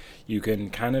you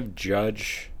can kind of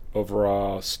judge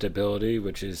overall stability,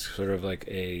 which is sort of like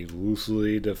a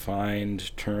loosely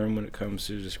defined term when it comes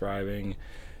to describing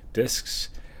discs,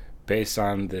 based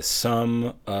on the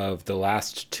sum of the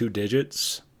last two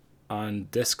digits on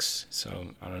discs. So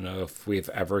I don't know if we've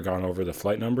ever gone over the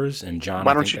flight numbers, and John,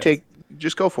 Why don't you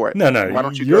just go for it? No, Why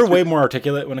don't you're way more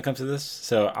articulate when it comes to this,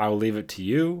 so I'll leave it to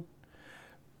you.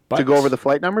 But to go over the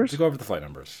flight numbers? To go over the flight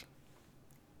numbers.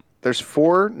 There's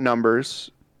 4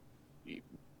 numbers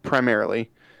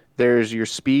primarily. There's your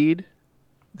speed,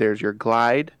 there's your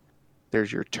glide,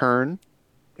 there's your turn,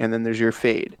 and then there's your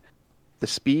fade. The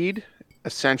speed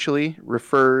essentially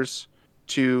refers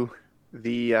to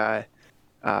the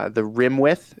rim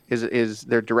width. Is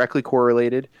they're directly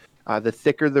correlated. The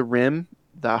thicker the rim,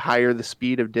 the higher the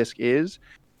speed of disc is.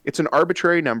 It's an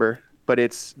arbitrary number, but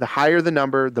it's the higher the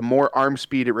number, the more arm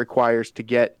speed it requires to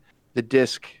get the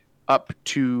disc up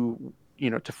to,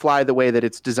 to fly the way that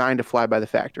it's designed to fly by the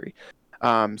factory.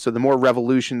 So the more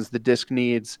revolutions the disc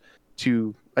needs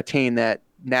to attain that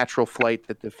natural flight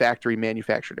that the factory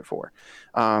manufactured it for.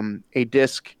 A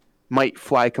disc might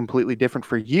fly completely different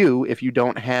for you if you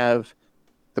don't have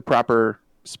the proper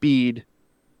speed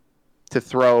to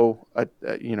throw a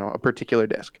particular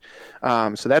disc.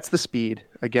 So that's the speed.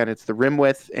 Again, it's the rim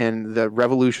width and the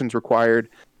revolutions required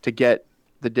to get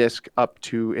the disc up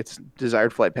to its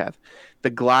desired flight path. The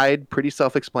glide, pretty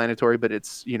self-explanatory, but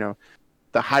it's,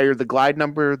 the higher the glide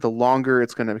number, the longer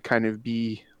it's going to kind of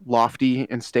be lofty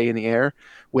and stay in the air,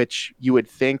 which you would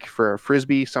think for a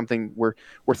Frisbee, something we're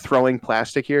throwing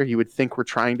plastic here. You would think we're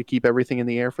trying to keep everything in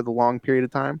the air for the long period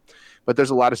of time. But there's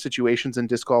a lot of situations in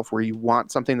disc golf where you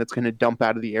want something that's going to dump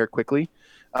out of the air quickly.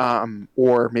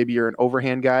 Or maybe you're an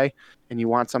overhand guy and you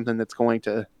want something that's going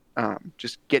to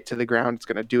just get to the ground. It's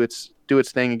going to do its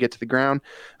thing and get to the ground,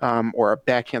 or a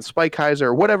backhand spike hyzer,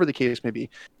 or whatever the case may be.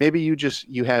 Maybe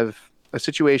you have a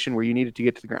situation where you need it to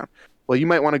get to the ground. Well, you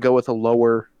might want to go with a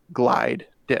lower glide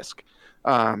disc.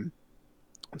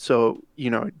 So,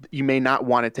 you may not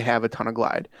want it to have a ton of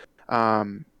glide.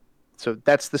 So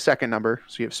that's the second number.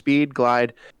 So you have speed,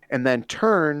 glide, and then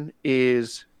turn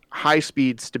is high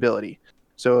speed stability.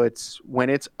 So it's when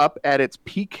it's up at its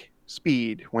peak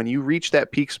speed, when you reach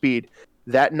that peak speed,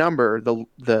 that number,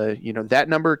 that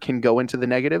number can go into the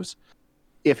negatives.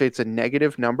 If it's a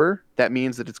negative number, that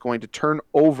means that it's going to turn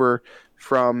over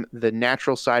from the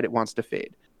natural side it wants to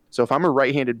fade. So if I'm a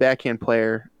right-handed backhand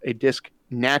player, a disc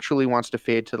naturally wants to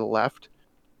fade to the left.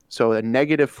 So a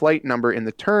negative flight number in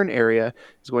the turn area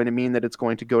is going to mean that it's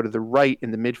going to go to the right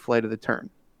in the mid-flight of the turn.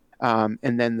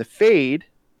 And then the fade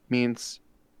means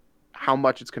how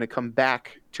much it's going to come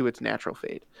back to its natural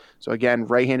fade. So again,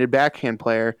 right-handed backhand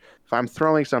player, if I'm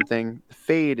throwing something, the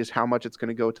fade is how much it's going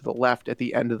to go to the left at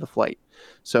the end of the flight.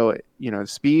 So,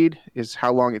 speed is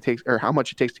how long it takes or how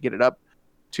much it takes to get it up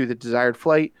to the desired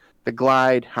flight. The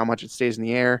glide, how much it stays in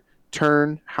the air.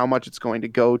 Turn, how much it's going to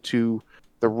go to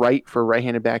the right for a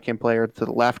right-handed backhand player, to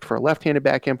the left for a left-handed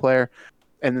backhand player.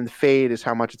 And then the fade is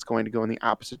how much it's going to go in the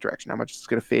opposite direction, how much it's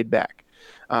going to fade back.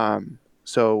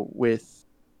 So with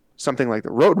something like the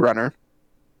Roadrunner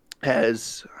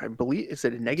has, I believe, is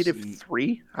it a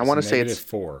 -3? I want to say it's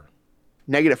 -4.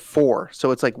 -4.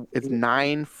 So it's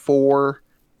 9.4,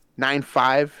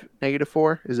 9.5,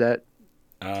 -4. Is that?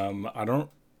 I don't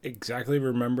exactly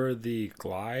remember the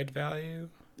glide value.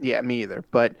 Yeah, me either.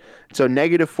 But so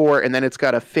 -4, and then it's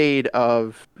got a fade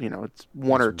of, it's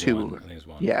 1 or 2. I think it's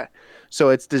 1. Yeah. So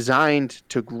it's designed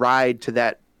to ride to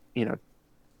that,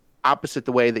 opposite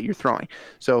the way that you're throwing.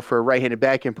 So for a right-handed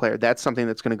backhand player, that's something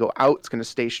that's going to go out, it's going to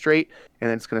stay straight, and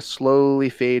then it's going to slowly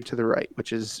fade to the right,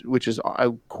 which is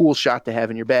a cool shot to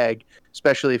have in your bag,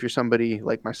 especially if you're somebody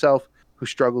like myself who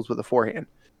struggles with a forehand.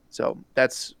 So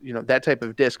that's, that type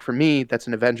of disc for me, that's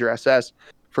an Avenger SS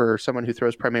for someone who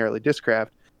throws primarily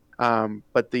discraft.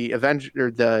 But the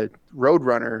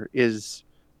Roadrunner is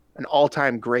an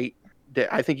all-time great.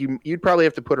 I think you'd probably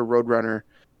have to put a Roadrunner,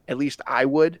 at least I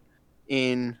would,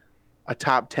 in a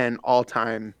top 10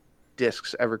 all-time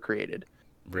discs ever created.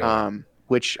 Really?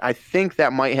 Which I think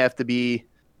that might have to be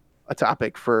a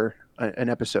topic for an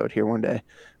episode here one day.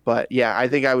 But yeah, I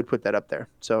think I would put that up there.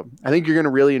 So I think you're going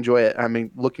to really enjoy it. I mean,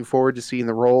 looking forward to seeing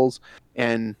the rolls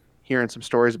and hearing some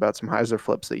stories about some hyzer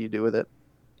flips that you do with it.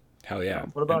 Hell yeah.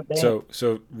 What about Dan?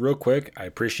 So real quick, I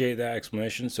appreciate that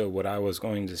explanation. So what I was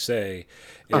going to say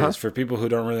is for people who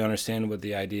don't really understand what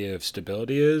the idea of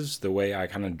stability is, the way I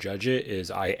kind of judge it is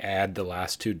I add the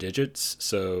last two digits,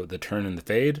 so the turn and the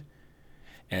fade,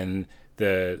 and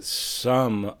the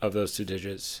sum of those two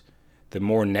digits, the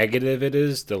more negative it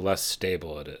is, the less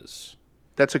stable it is.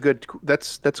 That's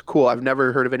cool. I've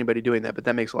never heard of anybody doing that, but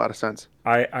that makes a lot of sense.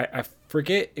 I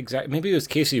forget exactly. Maybe it was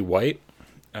Casey White.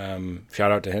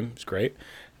 Shout out to him. It's great.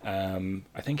 I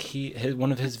think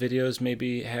one of his videos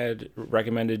maybe had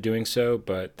recommended doing so,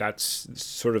 but that's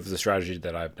sort of the strategy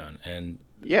that I've done. And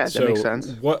yeah, that makes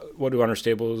sense. What do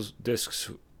understable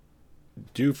discs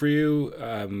do for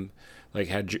you? Like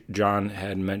John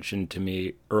had mentioned to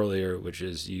me earlier, which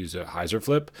is use a hyzer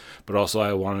flip, but also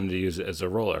I wanted to use it as a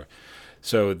roller.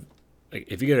 So like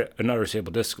if you get another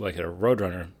stable disc like a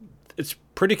Roadrunner, it's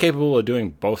pretty capable of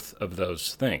doing both of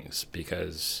those things,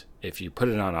 because if you put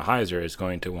it on a hyzer, it's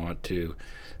going to want to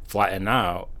flatten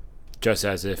out just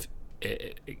as if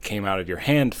it came out of your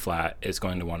hand flat, it's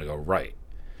going to want to go right.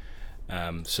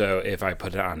 So if I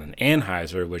put it on an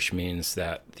anhyzer, which means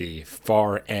that the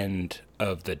far end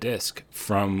of the disc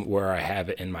from where I have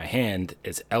it in my hand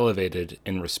is elevated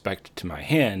in respect to my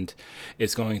hand,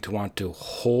 it's going to want to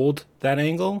hold that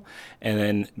angle and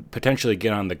then potentially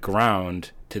get on the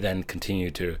ground to then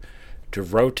continue to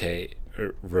rotate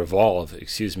or revolve,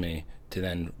 to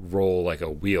then roll like a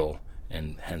wheel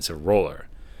and hence a roller.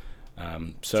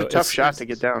 So it's a tough shot to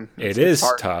get down. It is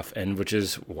tough, and which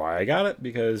is why I got it,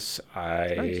 because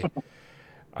I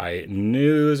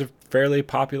knew it was a fairly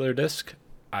popular disc.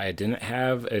 I didn't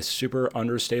have a super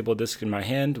understable disc in my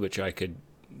hand, which I could.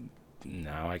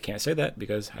 Now I can't say that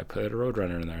because I put a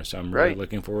Roadrunner in there, so I'm really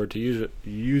looking forward to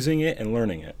using it and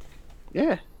learning it.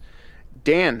 Yeah.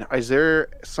 Dan, is there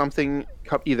something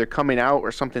either coming out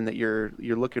or something that you're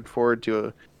looking forward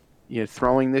to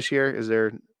throwing this year? Is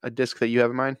there a disc that you have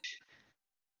in mind?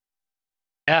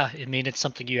 Yeah, I mean, it's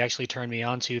something you actually turned me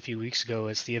on to a few weeks ago.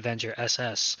 It's the Avenger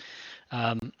SS.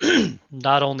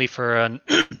 Not only for an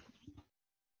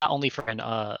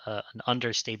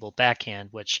understable backhand,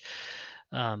 which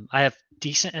I have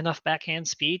decent enough backhand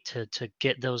speed to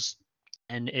get those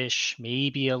 10-ish,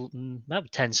 maybe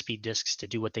about 10 speed discs to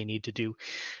do what they need to do.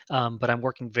 But I'm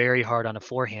working very hard on a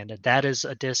forehand, and that is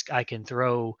a disc I can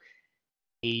throw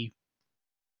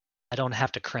I don't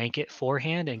have to crank it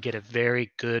forehand and get a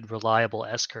very good, reliable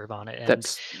S curve on it. And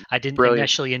That's I didn't brilliant.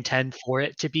 initially intend for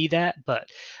it to be that, but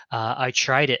I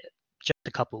tried it just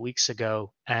a couple of weeks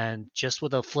ago, and just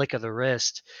with a flick of the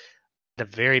wrist, a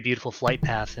very beautiful flight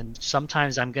path. And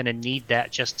sometimes I'm going to need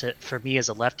that just for me as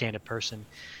a left-handed person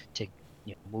to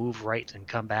move right and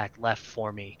come back left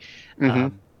for me.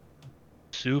 Mm-hmm.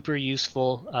 Super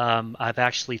useful. I've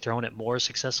actually thrown it more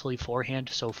successfully forehand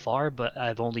so far, but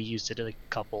I've only used it a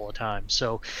couple of times.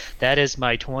 So that is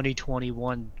my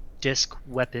 2021 disc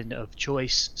weapon of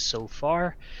choice so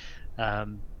far,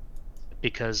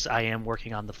 because I am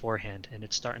working on the forehand and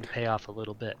it's starting to pay off a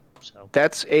little bit. So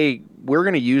we're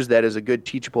going to use that as a good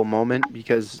teachable moment,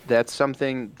 because that's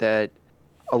something that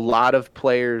a lot of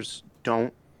players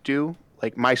don't do,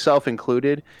 like myself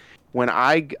included. When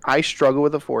I struggle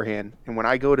with a forehand, and when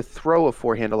I go to throw a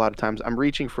forehand, a lot of times I'm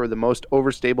reaching for the most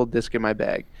overstable disc in my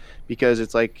bag, because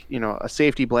it's like, a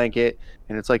safety blanket,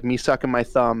 and it's like me sucking my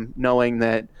thumb, knowing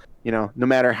that, no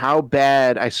matter how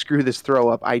bad I screw this throw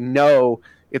up, I know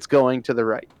it's going to the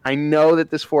right. I know that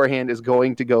this forehand is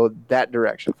going to go that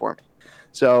direction for me.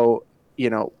 So,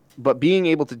 but being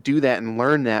able to do that and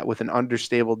learn that with an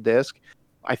understable disc,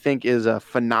 I think is a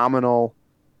phenomenal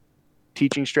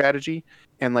teaching strategy.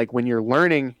 And like when you're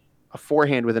learning a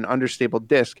forehand with an understable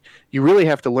disc, you really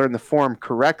have to learn the form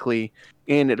correctly,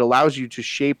 and it allows you to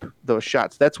shape those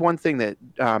shots. That's one thing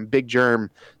that Big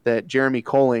Germ, that Jeremy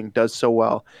Colling does so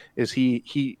well, is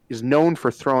he is known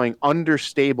for throwing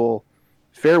understable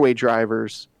fairway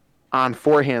drivers on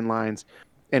forehand lines,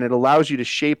 and it allows you to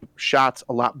shape shots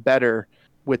a lot better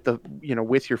with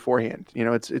with your forehand.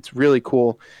 It's really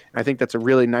cool. I think that's a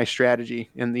really nice strategy,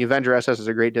 and the Avenger SS is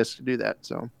a great disc to do that.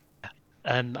 So.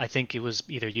 I think it was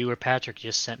either you or Patrick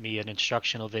just sent me an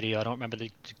instructional video. I don't remember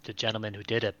the gentleman who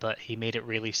did it, but he made it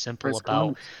really simple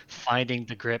about finding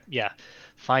the grip. Yeah,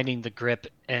 finding the grip.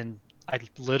 And I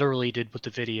literally did what the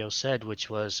video said,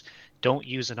 which was don't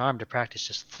use an arm to practice.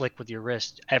 Just flick with your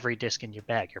wrist every disc in your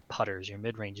bag, your putters, your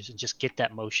mid-ranges, and just get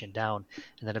that motion down,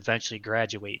 and then eventually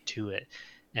graduate to it.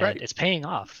 And it's paying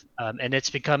off. And it's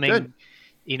becoming, good.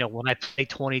 When I play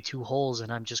 22 holes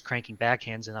and I'm just cranking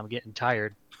backhands and I'm getting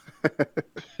tired,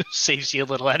 saves you a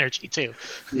little energy too.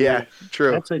 Yeah,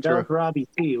 true. Actually, that was Robbie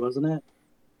T, wasn't it?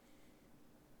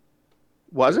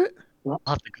 Was it? I'll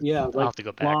have to, Yeah, I'll like have to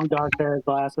go back. long dark hair,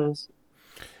 glasses.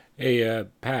 Hey,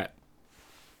 Pat,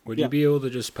 would Yeah. you be able to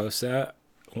just post a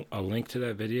link to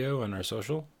that video on our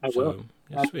social? I will.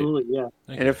 Yeah, sweet. Absolutely, yeah.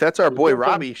 Thank And you. if that's our boy You're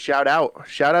welcome. Robbie, shout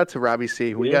out to Robbie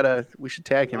C. We should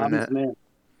tag him in Robbie's that. man.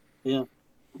 Yeah.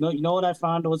 No, you know what I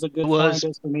found was a good It was-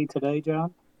 flying disc for me today,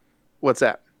 John? What's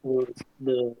that? Was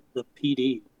the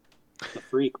PD, the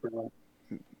Freak, bro.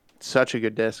 Such a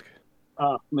good disc.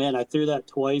 Oh man, I threw that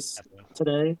twice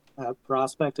today at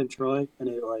Prospect and Troy, and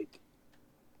it like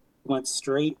went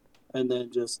straight and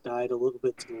then just died a little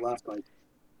bit to the left. Like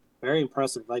very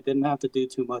impressive. I didn't have to do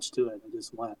too much to it. It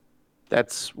just went.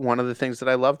 That's one of the things that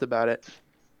I loved about it.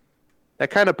 That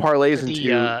kind of parlays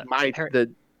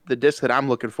into the disc that I'm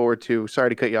looking forward to. Sorry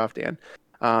to cut you off, Dan.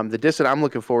 The disc that I'm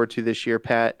looking forward to this year,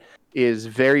 Pat, is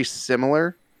very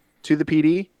similar to the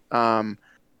PD.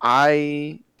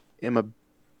 I am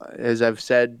as I've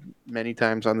said many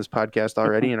times on this podcast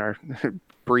already in our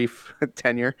brief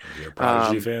tenure. You're a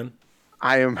Prodigy fan?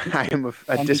 I am a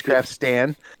Discraft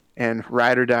stan and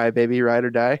ride or die, baby, ride or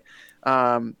die.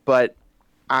 But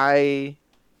I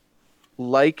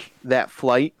like that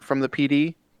flight from the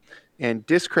PD, and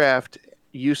Discraft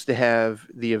used to have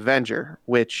the Avenger,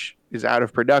 which is out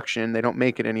of production. They don't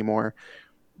make it anymore.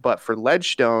 But for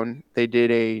Ledgestone, they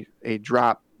did a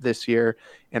drop this year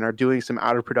and are doing some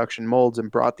out of production molds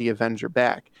and brought the Avenger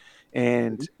back.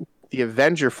 And the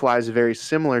Avenger flies very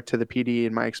similar to the PD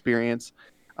in my experience.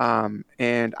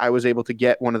 And I was able to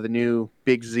get one of the new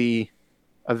Big Z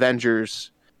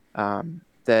Avengers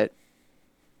that,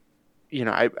 you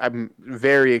know, I'm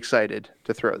very excited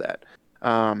to throw that.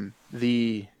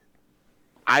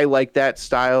 I like that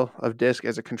style of disc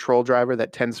as a control driver,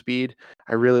 that 10 speed.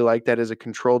 I really like that as a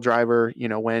control driver. You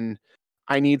know, when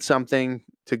I need something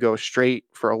to go straight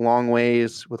for a long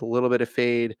ways with a little bit of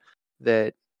fade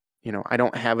that, you know, I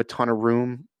don't have a ton of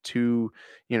room to,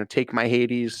 you know, take my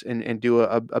Hades and do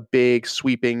a big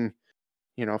sweeping,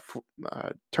 you know,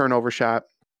 turnover shot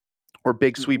or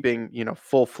big sweeping, you know,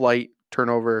 full flight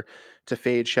turnover to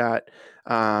fade shot.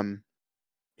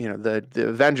 You know, the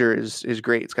Avenger is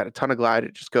great. It's got a ton of glide.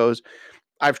 It just goes.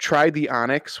 I've tried the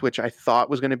Onyx, which I thought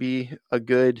was going to be a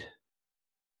good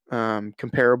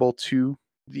comparable to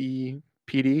the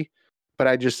PD, but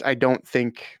I don't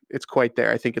think it's quite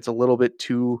there. I think it's a little bit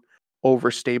too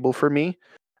overstable for me.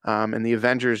 And the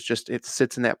Avengers it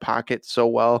sits in that pocket so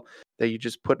well that you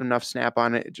just put enough snap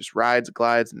on it. It just rides,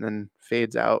 glides, and then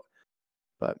fades out.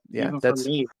 But yeah, Even that's for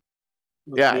me,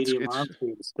 medium arm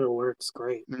speed still works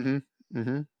great.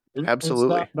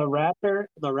 Absolutely. The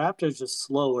Raptor's just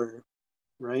slower,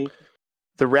 right?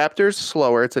 The Raptor's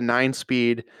slower. It's a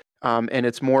 9-speed, and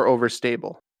it's more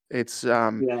overstable. It's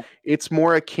it's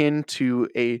more akin to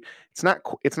it's not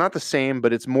the same,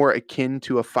 but it's more akin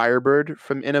to a Firebird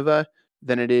from Innova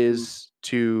than it is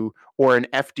or an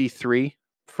FD3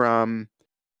 from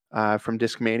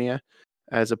Discmania,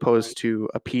 as opposed to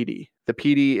a PD. The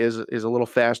PD is a little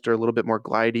faster, a little bit more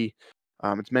glidey.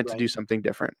 It's meant to do something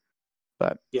different,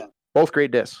 but both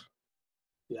great discs.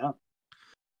 Yeah.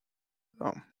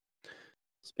 Oh.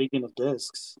 Speaking of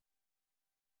discs,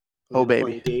 baby,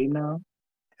 play a game now.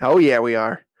 Oh yeah, we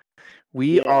are.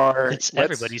 We are. It's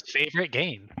everybody's favorite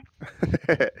game.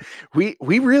 we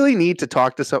really need to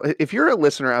talk to if you're a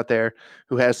listener out there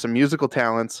who has some musical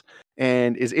talents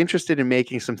and is interested in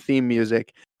making some theme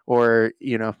music, or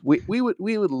you know, we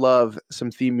would love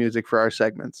some theme music for our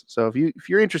segments. So if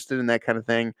you're interested in that kind of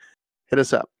thing, hit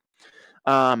us up.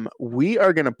 We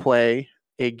are going to play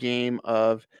a game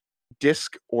of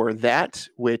Disc or That,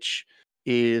 which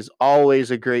is always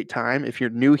a great time. If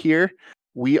you're new here,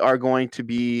 we are going to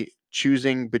be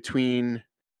choosing between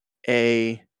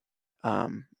is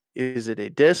it a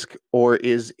disc or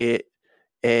is it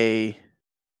a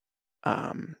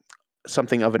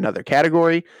something of another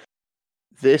category?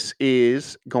 This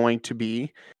is going to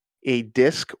be a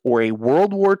disc or a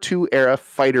World War II era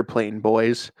fighter plane,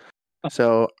 boys.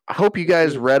 So I hope you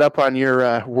guys read up on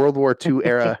your World War II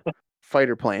era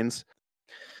fighter planes.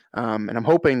 And I'm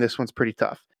hoping this one's pretty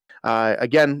tough.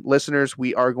 Again, listeners,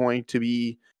 we are going to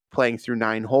be playing through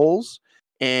 9 holes.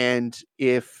 And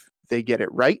if they get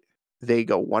it right, they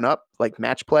go 1 up, like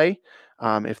match play.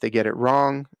 If they get it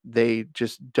wrong, they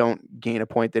just don't gain a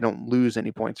point. They don't lose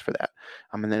any points for that.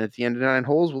 And then at the end of 9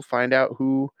 holes, we'll find out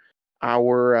who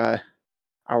our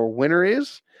winner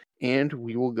is, and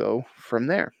we will go from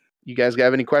there. You guys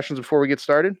have any questions before we get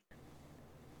started?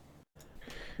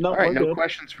 No, all right, no good.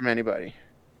 questions from anybody.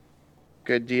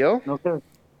 Good deal. Okay.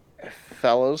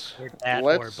 Fellows,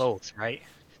 or both, right?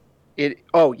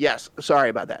 Oh, yes. Sorry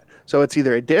about that. So it's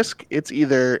either a disc, it's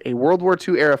either a World War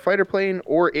II era fighter plane,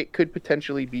 or it could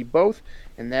potentially be both.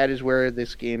 And that is where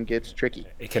this game gets tricky.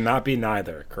 It cannot be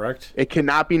neither, correct? It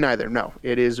cannot be neither. No,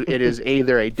 it is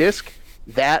either a disc,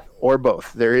 that, or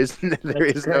both. There is no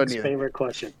Greg's neither. favorite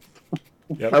question.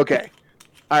 Yep. Okay.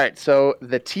 All right. So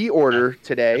the T order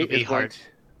today It'll be is going hard.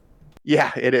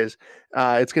 yeah, it is.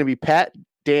 It's going to be Pat,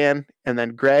 Dan, and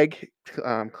then Greg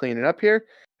cleaning up here.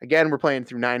 Again, we're playing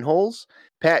through 9 holes.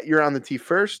 Pat, you're on the tee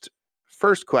first.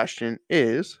 First question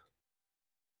is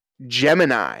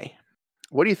Gemini.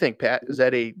 What do you think, Pat? Is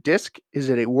that a disc? Is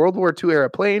it a World War II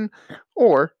era plane?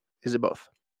 Or is it both?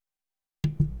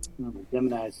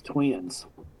 Gemini's twins.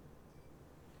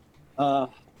 My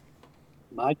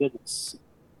goodness.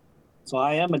 So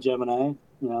I am a Gemini,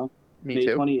 Me May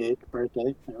too. 28th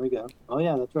birthday. There we go. Oh,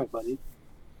 yeah, that's right, buddy.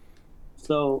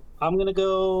 So I'm going to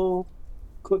go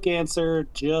quick answer,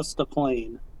 just a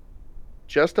plane.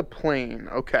 Just a plane.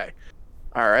 Okay.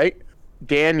 All right.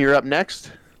 Dan, you're up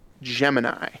next.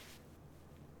 Gemini.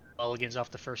 Mulligans off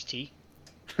the first tee.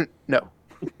 No.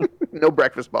 No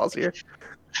breakfast balls here.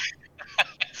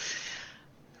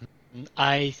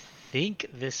 I think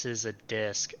this is a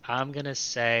disc. I'm gonna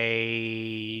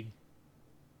say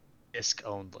disc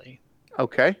only.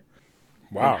 Okay.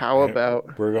 Wow. And how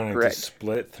about we're going Greg? to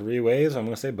split 3 ways? I'm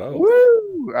going to say both.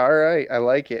 Woo! All right. I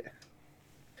like it.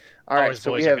 All right. Always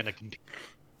So boys we are have gonna compete.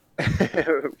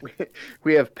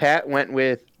 we have Pat went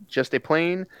with just a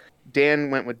plane, Dan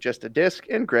went with just a disc,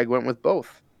 and Greg went with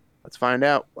both. Let's find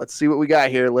out. Let's see what we got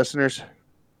here, listeners.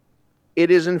 It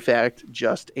is in fact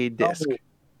just a disc.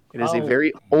 It is a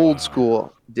very old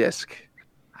school disc.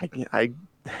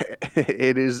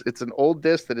 It's an old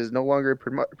disc that is no longer in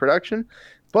production,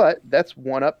 but that's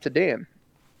 1 up to Dan.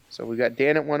 So we got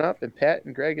Dan at 1 up and Pat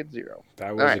and Greg at 0.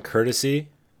 That was All a right. courtesy.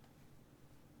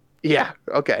 Yeah.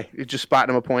 Okay. You're just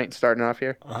spotting him a point starting off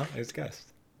here. It's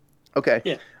guessed. Okay.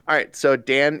 Yeah. All right. So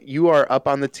Dan, you are up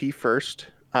on the tee first.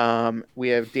 We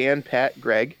have Dan, Pat,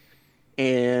 Greg,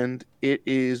 and it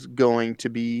is going to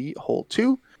be hole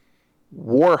 2.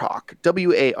 Warhawk.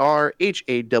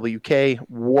 Warhawk.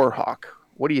 Warhawk.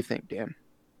 What do you think, Dan?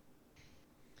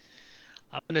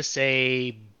 I'm gonna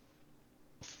say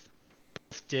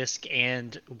both disc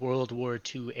and World War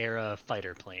II era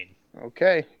fighter plane.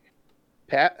 Okay.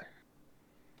 Pat?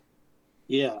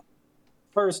 Yeah.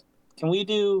 First, can we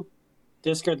do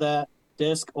disc or that?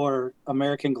 Disc or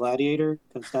American Gladiator?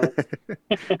 Because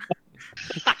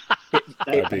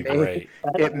That'd be great.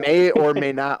 It may or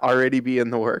may not already be in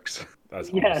the works. That's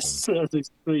yes, awesome.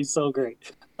 that's be so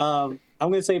great. I'm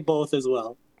going to say both as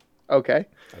well. Okay.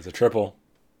 That's a triple.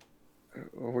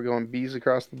 We're going B's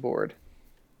across the board.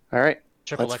 All right.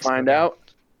 Triple Let's X find program.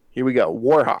 out. Here we go.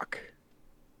 Warhawk.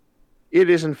 It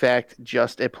is, in fact,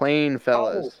 just a plane,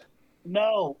 fellas.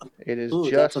 No. It is Ooh,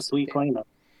 just that's a sweet cleanup.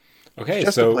 Okay,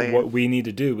 Just a so plane. what we need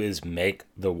to do is make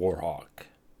the Warhawk.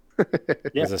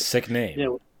 Yeah. It's a sick name.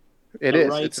 Yeah, It the is.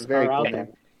 rights It's a very are cool out name. there.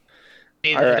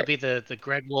 All It'll right. be the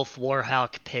Greg Wolf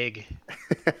Warhawk pig.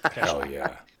 Hell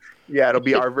yeah. Yeah, it'll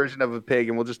be our version of a pig,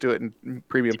 and we'll just do it in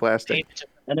premium plastic.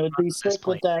 And it would be sick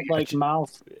with that like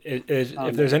mouth. If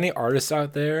there's any artists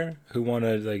out there who want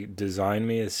to like design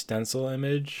me a stencil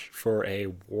image for a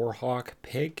Warhawk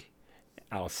pig,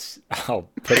 I'll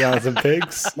put it on some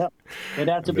pigs. No, it'd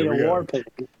have to be There a we go. war pig.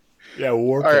 Yeah,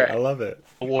 war All pig. right. I love it.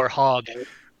 Warhog.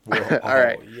 All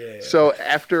right. Yeah. So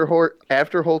after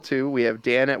hole 2, we have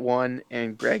Dan at 1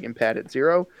 and Greg and Pat at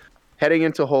 0. Heading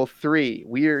into hole 3,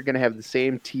 we are going to have the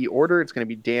same tee order. It's going to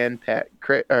be Dan, Pat,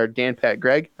 Greg.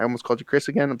 I almost called you Chris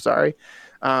again. I'm sorry.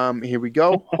 Here we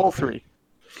go. Hole 3.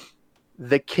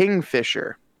 The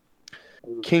Kingfisher.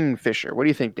 Kingfisher. What do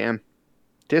you think, Dan?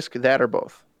 Disc, that, or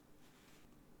both?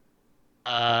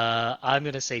 I'm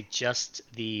gonna say just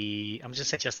the. I'm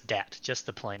just say just that, just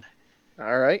the plane.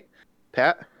 All right.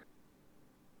 Pat?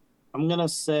 I'm gonna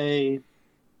say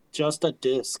just a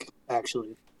disc,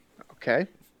 actually. Okay.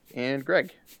 And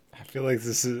Greg? I feel like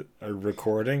this is a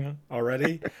recording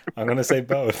already. I'm gonna say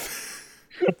both.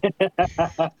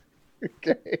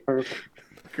 Okay. Perfect.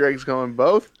 Greg's going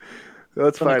both.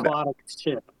 Let's It's an find out. aquatic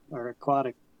ship or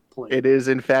aquatic plane. It is,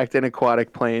 in fact, an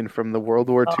aquatic plane from the World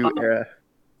War II era.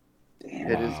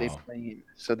 Damn. It is a Wow. plane.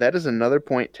 So that is another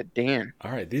point to Dan.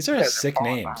 All right, these are You guys are sick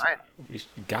falling names. behind. You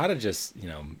gotta just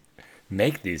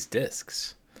make these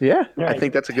discs. Yeah, I Right.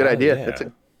 think that's a good Hell idea. yeah.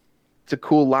 It's a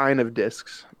cool line of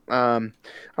discs. All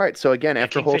right, so again, Yeah,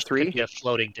 after hole Kingfish could 3, be a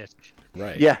floating disc.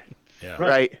 Right. yeah, Yeah.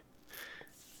 right.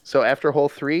 So after hole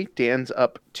 3, Dan's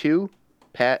up 2.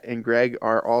 Pat and Greg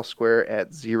are all square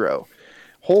at 0.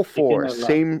 Hole 4,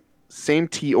 Picking it up. same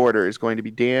tee order is going to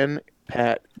be Dan,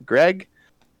 Pat, Greg.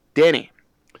 Danny,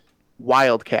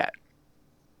 Wildcat.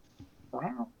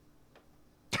 Wow.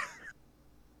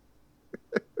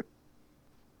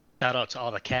 Shout out to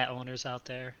all the cat owners out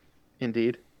there,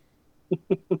 Indeed.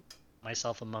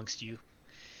 myself amongst you.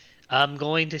 I'm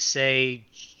going to say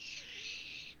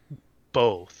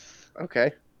both.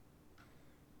 Okay.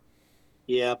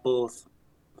 Yeah, both.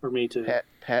 For me too.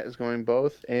 Pat is going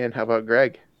both. And how about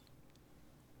Greg?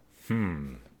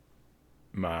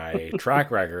 My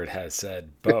track record has said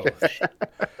both.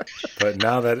 But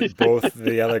now that both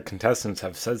the other contestants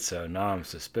have said so, now I'm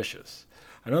suspicious.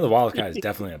 I know the Wildcat is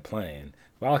definitely a plane.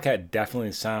 Wildcat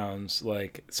definitely sounds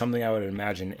like something I would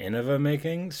imagine Innova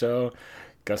making. So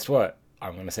guess what?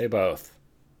 I'm going to say both.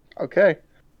 Okay.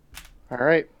 All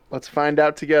right. Let's find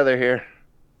out together here.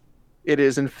 It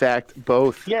is, in fact,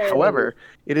 both. Yay. However,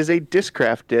 it is a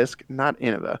Discraft disc, not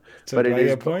Innova. So but do it I is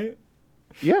get a point?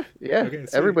 Yeah. Okay,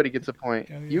 sweet. Everybody gets a point.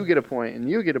 Yeah. You get a point, and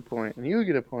you get a point, and you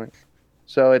get a point.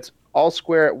 So it's all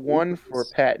square at 1 for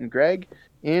Pat and Greg,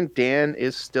 and Dan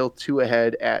is still 2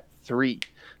 ahead at 3.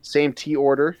 Same T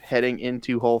order heading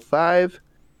into hole 5.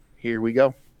 Here we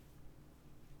go.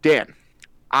 Dan,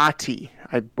 Ati.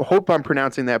 I hope I'm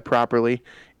pronouncing that properly.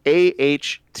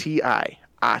 Ahti.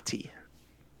 Ati.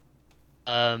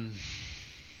 I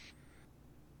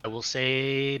will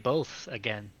say both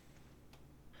again.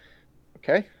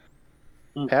 Okay.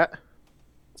 Hmm. Pat?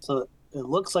 So it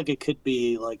looks like it could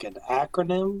be like an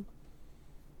acronym,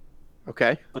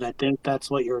 Okay. but I think that's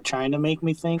what you were trying to make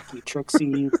me think, you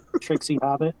tricksy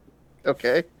hobbit.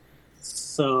 Okay.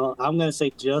 So I'm gonna say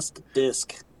just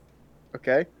disc.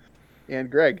 Okay.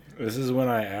 And Greg? This is when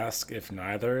I ask if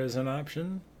neither is an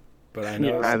option, but I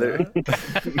know Neither.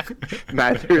 it's not.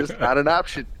 Neither is not an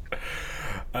option.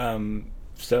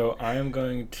 So I am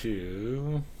going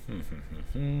to.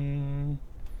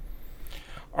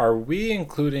 Are we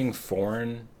including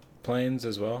foreign planes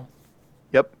as well?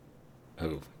 Yep.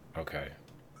 Oh, okay.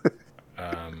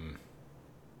 I'm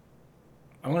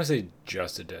going to say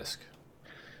just a disc.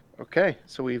 Okay,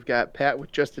 so we've got Pat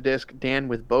with just a disc, Dan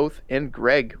with both, and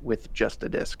Greg with just a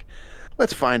disc.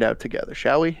 Let's find out together,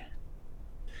 shall we?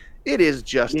 It is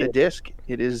just a disc.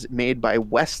 It is made by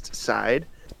West Side.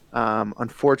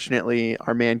 Unfortunately,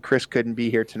 our man Chris couldn't be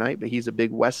here tonight, but he's a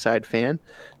big West Side fan,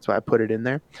 so I put it in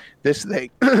there. This thing,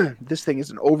 this thing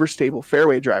is an overstable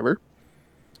fairway driver.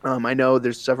 I know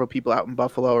there's several people out in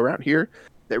Buffalo around here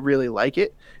that really like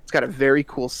it. It's got a very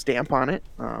cool stamp on it.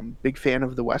 Big fan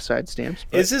of the West Side stamps.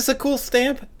 Is this a cool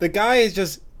stamp? The guy is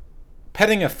just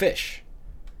petting a fish.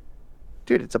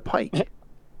 Dude, it's a pike.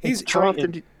 He's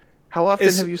How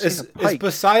often have you seen a pike?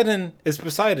 Is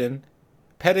Poseidon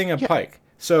petting a pike?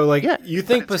 So like you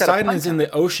think Poseidon is in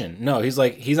the ocean? No, he's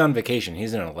on vacation.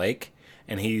 He's in a lake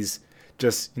and he's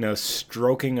just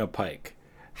stroking a pike.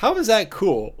 How is that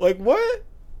cool? Like what?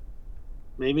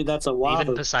 Maybe that's a wahoo.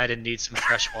 Even Poseidon needs some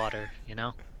fresh water,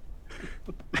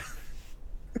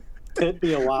 Could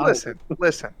be a wahoo.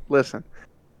 Listen.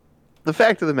 The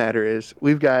fact of the matter is,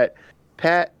 we've got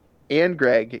Pat and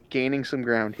Greg gaining some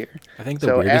ground here. I think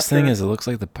the weirdest thing is it looks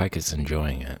like the pike is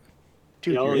enjoying it.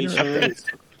 Dude, he sure is.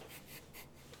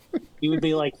 He would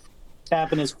be like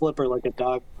tapping his flipper like a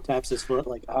dog taps his foot,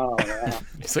 like, oh yeah.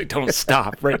 He's like, don't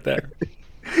stop right there.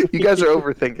 You guys are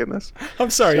overthinking this.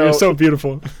 I'm sorry, you're so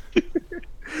beautiful.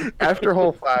 After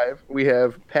hole 5, we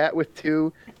have Pat with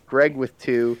 2, Greg with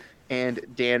 2, and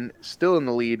Dan still in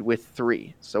the lead with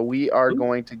 3. So we are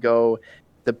going to go.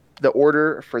 The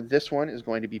order for this one is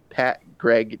going to be Pat,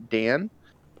 Greg, Dan.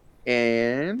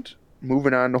 And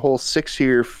moving on to hole 6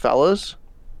 here, fellas.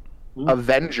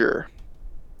 Avenger.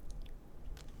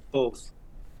 Both.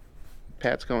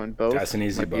 Pat's going both. That's an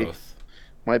easy both.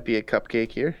 Might be a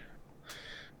cupcake here.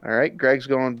 All right, Greg's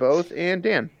going both, and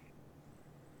Dan.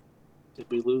 Did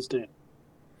we lose Dan?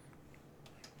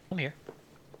 I'm here.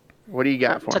 What do you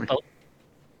got for me? Both.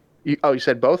 You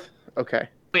said both? Okay.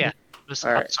 Oh, yeah.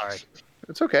 All right. Sorry.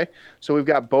 It's okay. So we've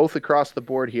got both across the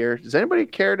board here. Does anybody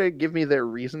care to give me their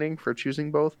reasoning for choosing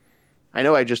both? I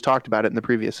know I just talked about it in the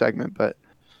previous segment, but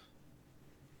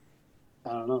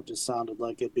I don't know. It just sounded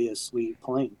like it'd be a sweet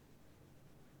plane.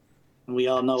 And we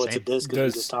all know it's a disc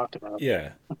because we just talked about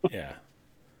it. Yeah.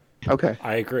 Okay.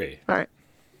 I agree. All right.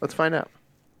 Let's find out.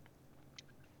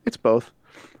 It's both.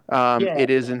 It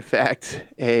is, in fact,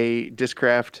 a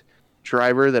Discraft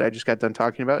driver that I just got done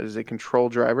talking about. It is a control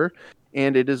driver,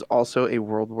 and it is also a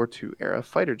World War II era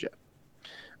fighter jet.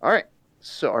 All right.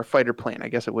 So our fighter plane. I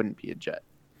guess it wouldn't be a jet.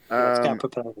 It's got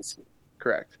propellers.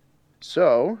 Correct.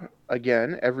 So,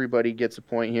 again, everybody gets a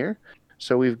point here.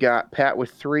 So we've got Pat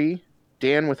with 3,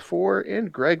 Dan with 4,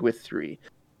 and Greg with 3.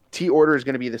 T order is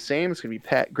going to be the same. It's going to be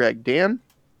Pat, Greg, Dan.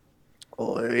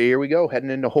 Well, here we go,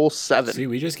 heading into hole 7. See,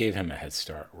 we just gave him a head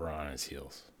start. We're on his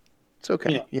heels. It's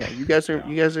okay. Yeah. Yeah, you guys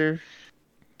are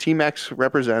Team X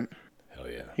represent. Hell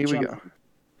yeah. Here we go.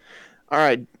 All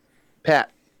right,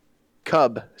 Pat.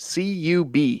 Cub.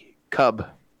 C-U-B. Cub.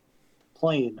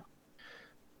 Plain.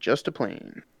 Just a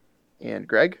plane. And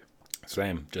Greg?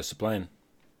 Same. Just a plane.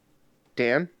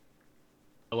 Dan?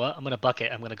 Well, I'm gonna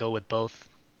bucket. I'm gonna go with both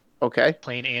Okay.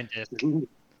 plain and disc. Ooh,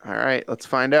 All right, let's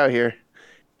find out here.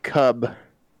 Cub.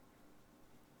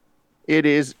 It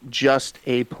is just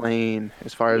a plane,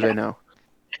 as far as I know.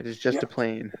 It is just a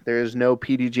plane. There is no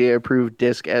PDGA approved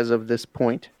disc as of this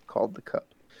point called the Cub.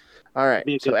 All right,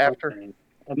 be a so good after, plane.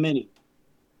 A mini.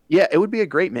 yeah, it would be a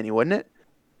great mini, wouldn't it?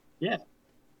 Yeah.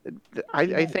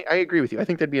 I think I agree with you. I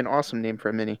think that'd be an awesome name for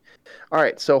a mini. All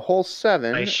right, so hole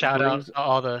 7. I shout out to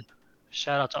all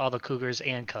the Cougars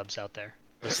and Cubs out there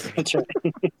listening. That's right.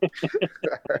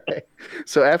 All right.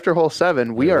 So after hole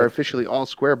 7, we are officially all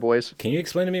square, boys. Can you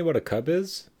explain to me what a cub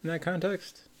is in that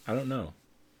context? I don't know.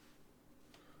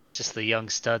 Just the young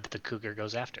stud that the Cougar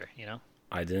goes after, you know?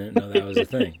 I didn't know that was a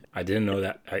thing. I didn't know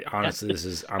that. Honestly,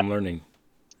 I'm learning.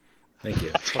 Thank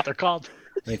you. That's what they're called.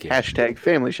 Thank you. Hashtag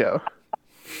family show.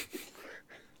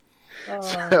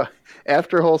 So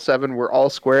after hole 7, we're all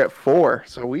square at 4.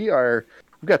 So we've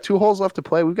got 2 holes left to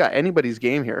play. We've got anybody's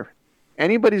game here.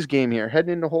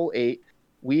 Heading into hole 8,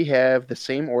 we have the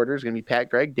same order. It's going to be Pat,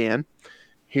 Greg, Dan.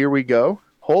 Here we go.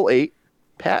 Hole 8,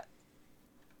 Pat.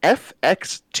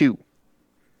 FX2.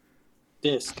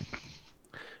 Disc.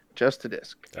 Just a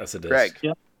disc. That's a disc. Greg.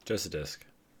 Yep. Just a disc.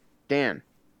 Dan.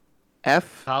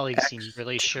 F. Colleagues seem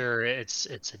really sure it's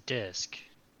a disc.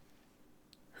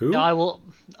 Who? No, I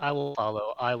will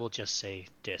follow. I will just say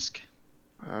disc.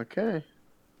 Okay.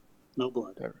 No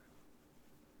blood.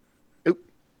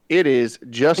 It is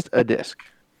just a disc.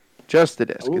 Just a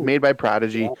disc. Ooh. Made by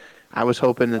Prodigy. Yeah. I was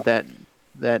hoping that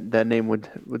name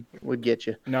would get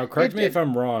you. Now, correct It me did. if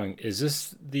I'm wrong. Is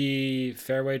this the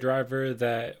fairway driver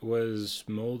that was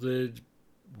molded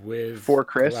with For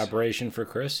Chris? collaboration for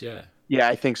Chris? Yeah. Yeah,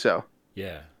 I think so.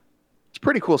 Yeah. It's a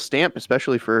pretty cool stamp,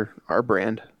 especially for our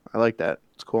brand. I like that.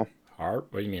 It's cool. What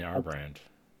do you mean our brand?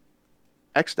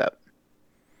 X-Step.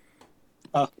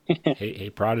 Oh. Hey,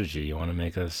 Prodigy, you want to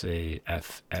make us a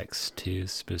FX2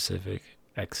 specific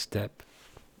X-Step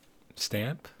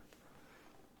stamp?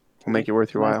 We'll make it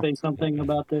worth your Can I while. say something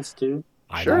about this too?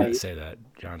 I Sure. didn't say that.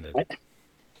 John did.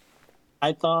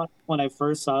 I thought when I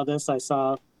first saw this, I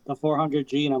saw the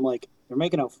 400G, and I'm like, they're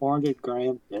making a 400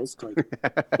 gram disc. Like,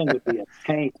 that thing would be a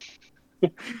tank.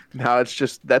 No, it's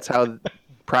just that's how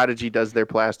Prodigy does their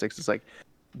plastics. It's like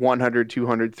 100,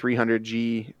 200,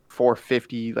 300G,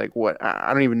 450. Like what?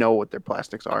 I don't even know what their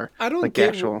plastics are. I don't like get.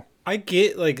 actual. I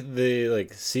get like the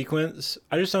sequence.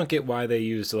 I just don't get why they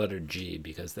use the letter G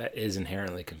because that is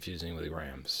inherently confusing with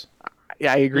grams.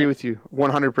 Yeah, I agree with you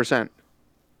 100%.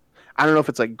 I don't know if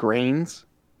it's like grains.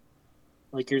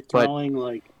 Like you're throwing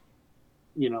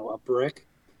a brick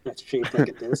that's shaped like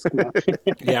a disc.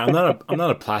 Yeah, I'm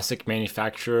not a plastic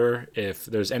manufacturer. If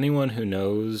there's anyone who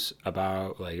knows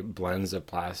about like blends of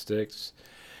plastics,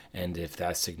 and if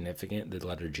that's significant, the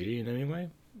letter G in any way,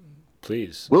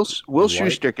 please. Will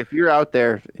Schustrick, if you're out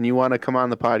there and you want to come on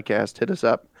the podcast, hit us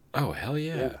up Oh hell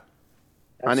yeah!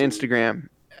 on Instagram.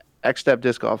 X-Step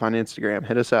Disc Golf on Instagram.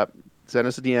 Hit us up. Send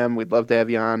us a DM. We'd love to have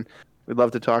you on. We'd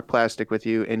love to talk plastic with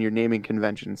you and your naming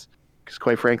conventions. Because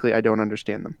quite frankly, I don't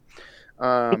understand them.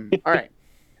 All right.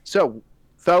 So,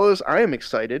 fellas, I am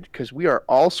excited because we are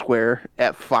all square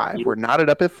at 5. We're knotted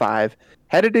up at 5,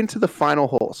 headed into the final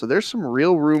hole. So there's some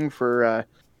real room for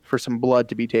some blood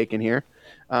to be taken here.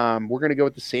 We're going to go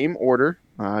with the same order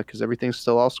because everything's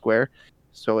still all square.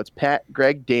 So it's Pat,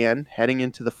 Greg, Dan heading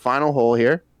into the final hole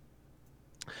here.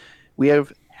 We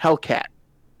have Hellcat,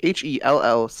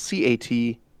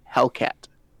 Hellcat, Hellcat.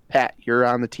 Pat, you're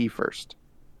on the tee first.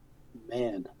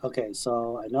 Man. Okay,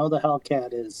 so I know the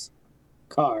Hellcat is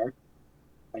car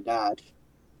by Dodge.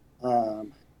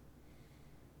 I'm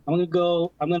gonna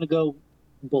go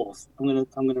both. I'm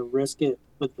gonna risk it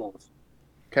with both.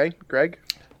 Okay, Greg.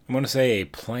 I'm gonna say a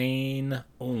plane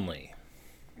only.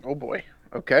 Oh boy.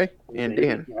 Okay, and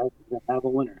Dan. Yeah, we're gonna have a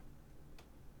winner.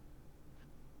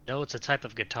 No, it's a type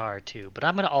of guitar too, but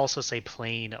I'm gonna also say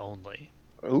plain only.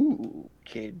 Ooh,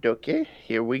 okay.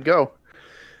 Here we go.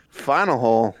 Final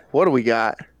hole. What do we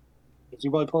got? Did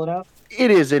your boy pull it out?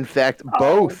 It is in fact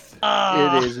both.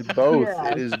 Ah! It is both.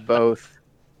 Yeah. It is both.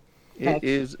 It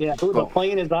is. Yeah, the both.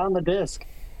 plane is on the disc.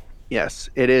 Yes,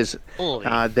 it is. Holy.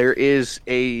 There is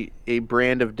a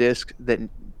brand of disc that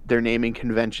their naming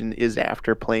convention is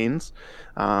after planes.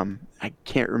 I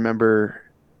can't remember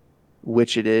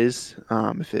which it is.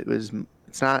 If it was,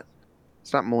 it's not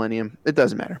It's not Millennium. It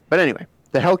doesn't matter. But anyway,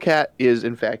 the Hellcat is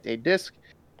in fact a disc,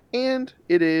 and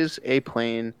it is a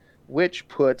plane, which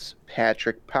puts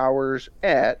Patrick Powers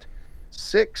at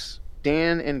 6,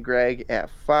 Dan and Greg at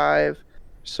 5.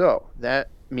 So that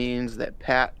means that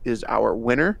Pat is our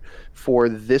winner for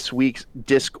this week's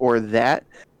Disc or That,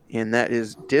 and that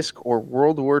is Disc or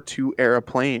World War II era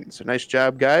plane. So nice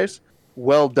job, guys.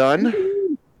 Well done.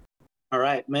 All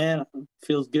right, man.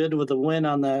 Feels good with a win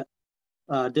on that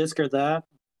Disc or That.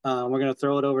 We're going to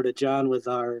throw it over to John with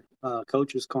our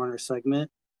Coach's Corner segment.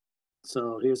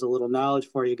 So here's a little knowledge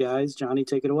for you guys. Johnny,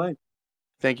 take it away.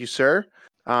 Thank you, sir.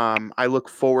 I look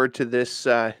forward to this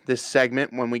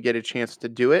segment when we get a chance to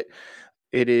do it.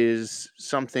 It is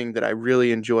something that I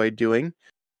really enjoy doing.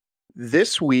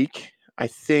 This week, I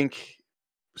think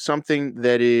something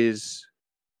that is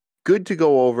good to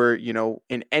go over,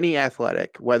 in any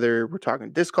athletic, whether we're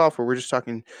talking disc golf or we're just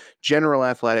talking general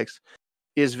athletics,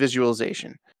 is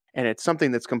visualization. And it's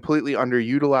something that's completely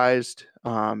underutilized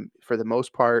for the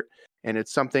most part. And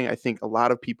it's something I think a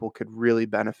lot of people could really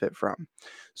benefit from.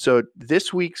 So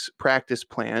this week's practice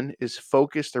plan is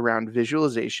focused around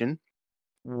visualization.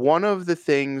 One of the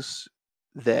things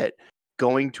that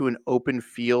going to an open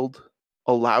field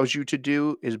allows you to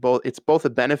do is it's both a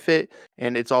benefit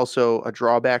and it's also a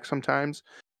drawback sometimes,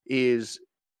 is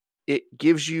it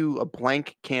gives you a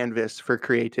blank canvas for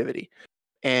creativity.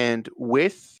 And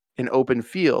with an open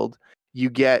field, you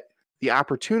get the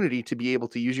opportunity to be able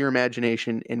to use your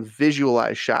imagination and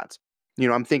visualize shots.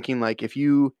 I'm thinking like if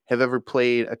you have ever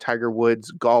played a Tiger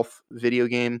Woods golf video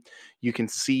game, you can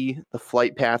see the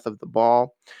flight path of the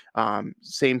ball.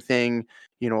 Same thing,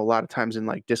 a lot of times in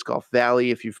like Disc Golf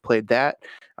Valley, if you've played that,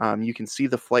 you can see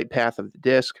the flight path of the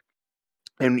disc.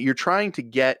 And you're trying to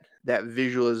get that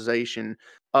visualization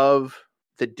of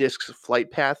the disc's flight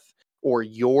path or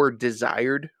your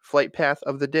desired flight path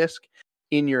of the disc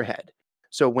in your head.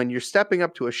 So when you're stepping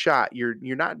up to a shot, you're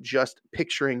not just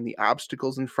picturing the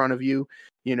obstacles in front of you,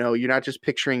 you're not just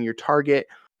picturing your target,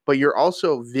 but you're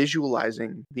also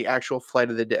visualizing the actual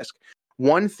flight of the disc.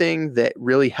 One thing that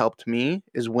really helped me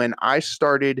is when I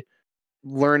started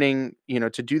learning, to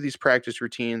do these practice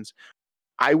routines,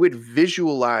 I would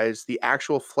visualize the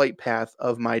actual flight path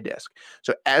of my disc.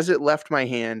 So as it left my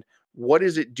hand, what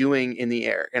is it doing in the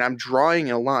air? And I'm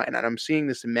drawing a line and I'm seeing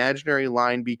this imaginary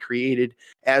line be created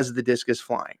as the disc is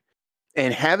flying.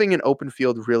 And having an open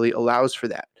field really allows for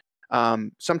that.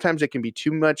 Sometimes it can be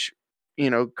too much,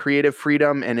 creative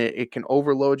freedom, and it can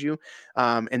overload you.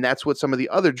 And that's what some of the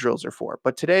other drills are for.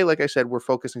 But today, like I said, we're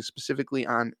focusing specifically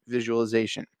on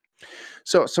visualization.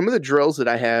 So some of the drills that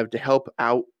I have to help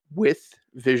out with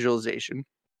visualization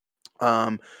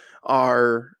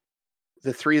are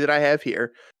the 3 that I have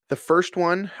here. The first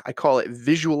one, I call it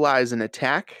visualize and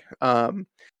attack.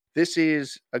 This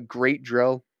is a great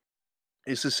drill.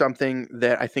 This is something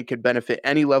that I think could benefit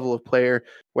any level of player,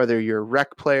 whether you're a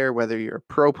rec player, whether you're a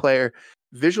pro player.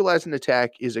 Visualize and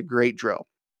attack is a great drill.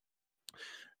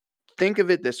 Think of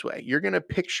it this way. You're going to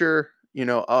picture,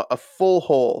 a full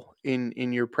hole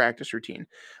in your practice routine.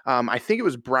 I think it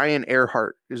was Brian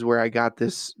Earhart is where I got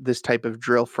this type of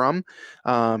drill from.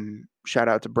 Shout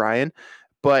out to Brian.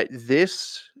 But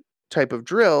this type of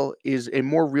drill is a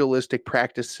more realistic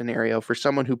practice scenario for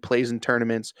someone who plays in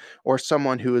tournaments or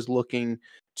someone who is looking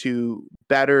to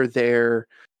better their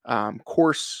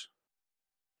course,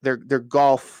 their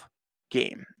golf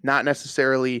game, not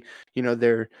necessarily,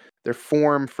 their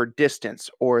form for distance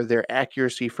or their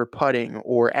accuracy for putting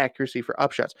or accuracy for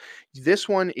upshots. This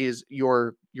one is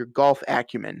your golf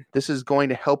acumen. This is going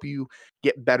to help you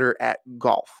get better at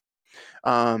golf.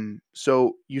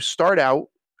 So you start out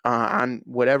on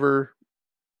whatever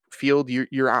field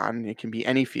you're on. It can be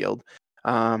any field.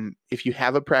 If you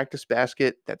have a practice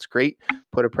basket, that's great.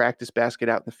 Put a practice basket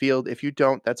out in the field. If you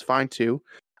don't, that's fine too.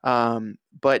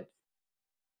 But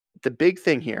the big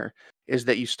thing here is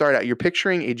that you start out, you're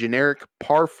picturing a generic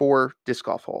par 4 disc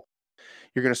golf hole.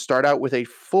 You're going to start out with a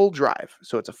full drive.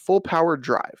 So it's a full power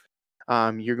drive.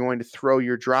 You're going to throw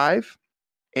your drive,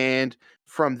 and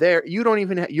from there, you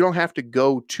don't have to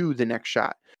go to the next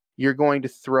shot. You're going to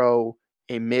throw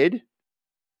a mid,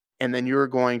 and then you're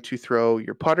going to throw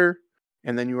your putter,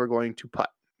 and then you are going to putt.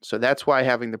 So that's why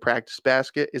having the practice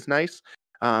basket is nice.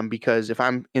 Because if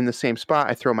I'm in the same spot,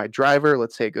 I throw my driver,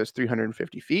 let's say it goes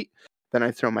 350 feet. Then I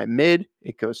throw my mid,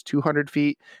 it goes 200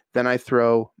 feet. Then I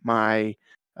throw my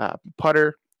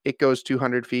putter, it goes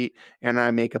 200 feet, and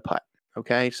I make a putt.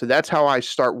 Okay, so that's how I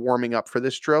start warming up for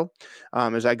this drill,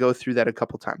 as I go through that a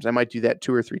couple times. I might do that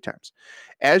 2 or 3 times.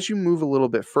 As you move a little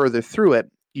bit further through it,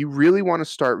 you really want to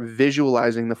start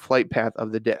visualizing the flight path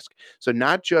of the disc. So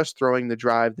not just throwing the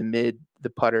drive, the mid, the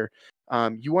putter.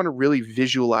 you want to really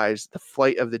visualize the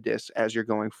flight of the disc as you're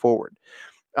going forward.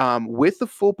 With the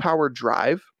full power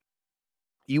drive,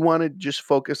 you want to just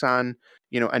focus on,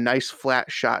 a nice flat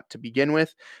shot to begin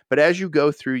with. But as you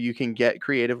go through, you can get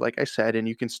creative, like I said, and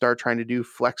you can start trying to do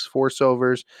flex force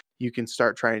overs. You can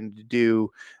start trying to do,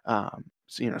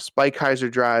 spike hyzer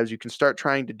drives. You can start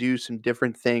trying to do some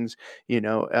different things,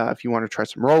 if you want to try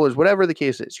some rollers, whatever the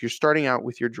case is. You're starting out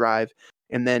with your drive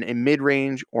and then a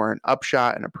mid-range or an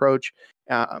upshot and approach,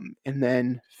 and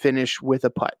then finish with a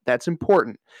putt. That's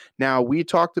important. Now, we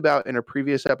talked about in a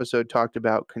previous episode,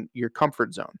 your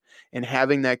comfort zone and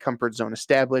having that comfort zone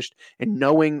established and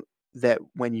knowing that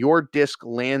when your disc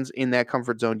lands in that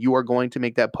comfort zone, you are going to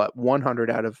make that putt 100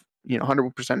 out of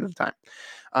 100% of the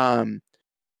time.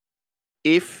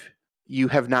 If you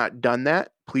have not done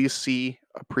that, please see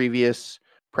a previous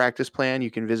practice plan.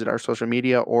 You can visit our social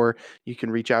media or you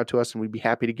can reach out to us and we'd be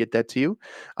happy to get that to you.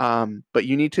 But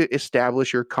you need to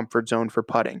establish your comfort zone for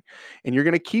putting, and you're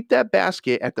going to keep that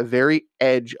basket at the very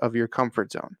edge of your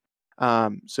comfort zone.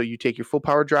 So you take your full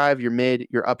power drive, your mid,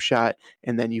 your upshot,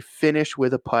 and then you finish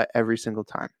with a putt every single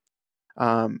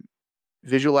time.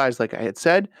 Visualize, like I had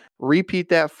said, repeat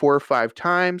that 4 or 5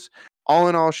 times. All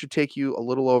in all, should take you a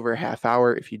little over a half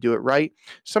hour if you do it right.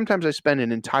 Sometimes I spend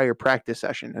an entire practice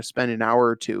session. I spend an hour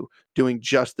or two doing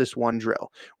just this one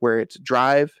drill where it's a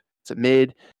drive, it's a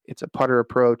mid, it's a putter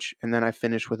approach, and then I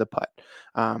finish with a putt.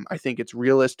 I think it's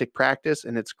realistic practice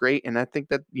and it's great. And I think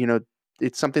that,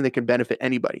 it's something that can benefit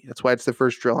anybody. That's why it's the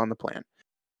first drill on the plan.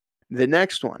 The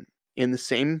next one, in the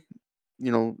same,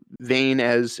 vein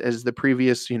as the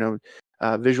previous,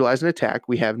 visualize and attack,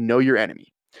 we have know your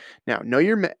enemy. Now, know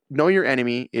your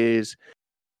enemy is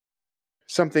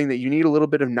something that you need a little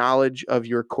bit of knowledge of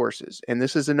your courses. And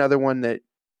this is another one that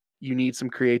you need some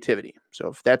creativity. So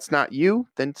if that's not you,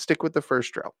 then stick with the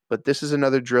first drill. But this is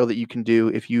another drill that you can do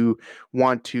if you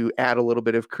want to add a little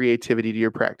bit of creativity to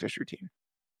your practice routine.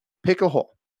 Pick a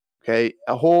hole, okay?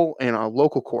 A hole in a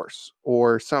local course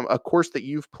or a course that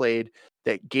you've played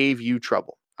that gave you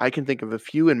trouble. I can think of a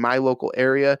few in my local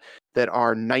area that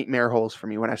are nightmare holes for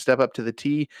me. When I step up to the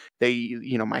tee,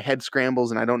 my head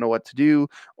scrambles and I don't know what to do,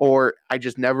 or I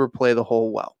just never play the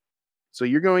hole well. So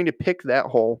you're going to pick that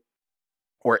hole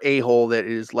or a hole that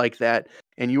is like that,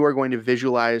 and you are going to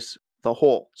visualize the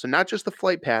hole. So not just the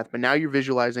flight path, but now you're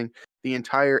visualizing the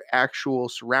entire actual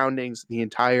surroundings, the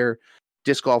entire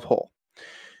disc golf hole.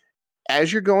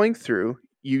 As you're going through,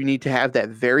 you need to have that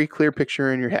very clear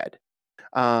picture in your head.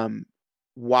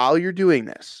 While you're doing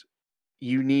this,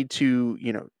 you need to,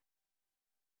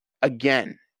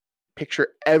 again, picture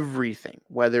everything,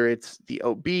 whether it's the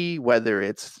OB, whether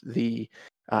it's the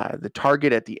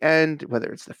target at the end,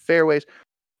 whether it's the fairways.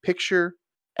 Picture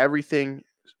everything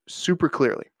super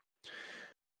clearly.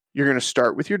 You're going to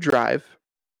start with your drive,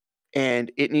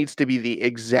 and it needs to be the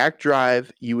exact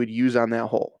drive you would use on that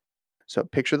hole. So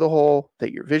picture the hole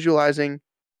that you're visualizing.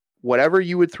 Whatever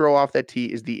you would throw off that tee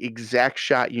is the exact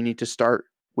shot you need to start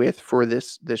with for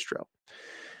this drill.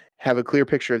 Have a clear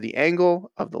picture of the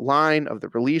angle, of the line, of the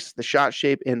release, the shot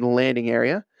shape, and the landing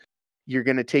area. You're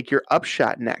going to take your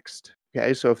upshot next.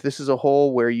 Okay, so if this is a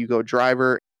hole where you go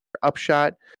driver,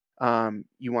 upshot,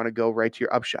 you want to go right to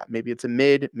your upshot. Maybe it's a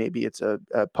mid, maybe it's a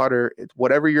putter, it's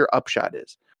whatever your upshot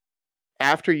is.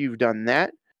 After you've done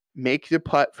that, make the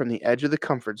putt from the edge of the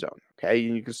comfort zone. Okay,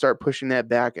 and you can start pushing that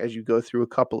back as you go through a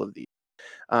couple of these.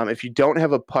 If you don't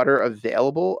have a putter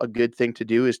available, a good thing to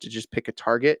do is to just pick a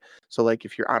target. So like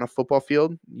if you're on a football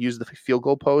field, use the field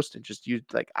goal post and just use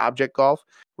like object golf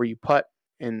where you putt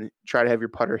and try to have your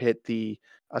putter hit a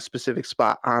specific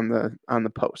spot on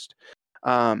the post.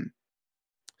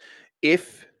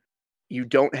 If you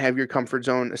don't have your comfort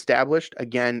zone established,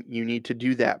 again, you need to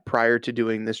do that prior to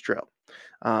doing this drill.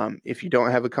 If you don't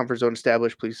have a comfort zone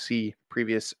established, please see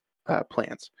previous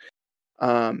plans.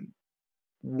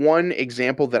 One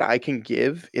example that I can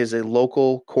give is a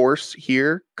local course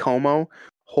here, Como,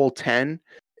 hole 10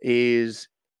 is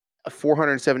a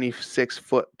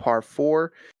 476-foot par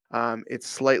 4. It's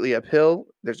slightly uphill.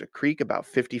 There's a creek about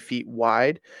 50 feet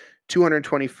wide,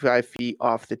 225 feet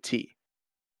off the tee.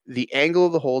 The angle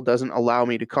of the hole doesn't allow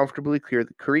me to comfortably clear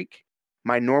the creek.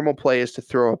 My normal play is to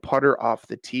throw a putter off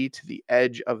the tee to the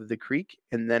edge of the creek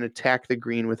and then attack the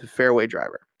green with a fairway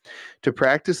driver. To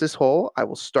practice this hole, I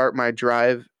will start my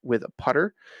drive with a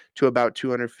putter to about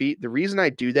 200 feet. The reason I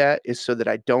do that is so that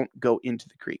I don't go into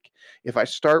the creek. If I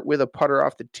start with a putter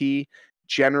off the tee,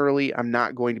 generally I'm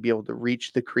not going to be able to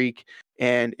reach the creek,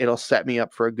 and it'll set me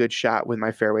up for a good shot with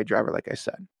my fairway driver, like I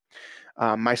said.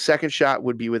 My second shot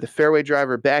would be with a fairway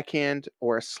driver backhand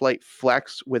or a slight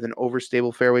flex with an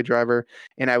overstable fairway driver,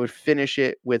 and I would finish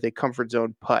it with a comfort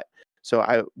zone putt.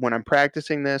 So when I'm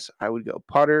practicing this, I would go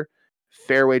putter,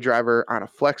 fairway driver on a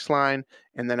flex line,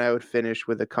 and then I would finish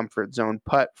with a comfort zone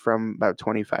putt from about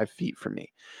 25 feet from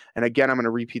me. And again, I'm going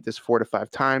to repeat this 4 to 5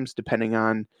 times depending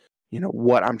on,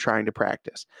 what I'm trying to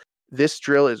practice. This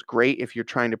drill is great if you're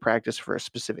trying to practice for a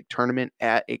specific tournament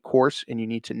at a course and you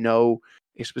need to know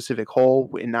a specific hole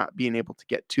and not being able to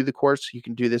get to the course. You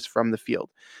can do this from the field.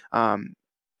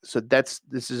 So this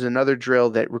is another drill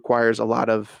that requires a lot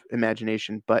of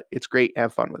imagination, but it's great.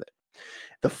 Have fun with it.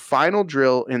 The final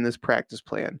drill in this practice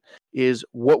plan is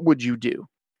what would you do?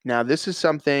 Now, this is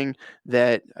something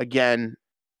that, again,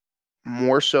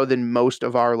 more so than most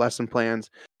of our lesson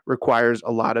plans, requires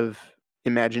a lot of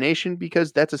imagination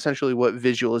because that's essentially what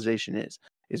visualization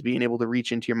is being able to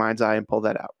reach into your mind's eye and pull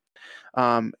that out.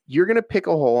 You're going to pick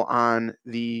a hole on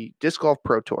the Disc Golf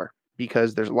Pro Tour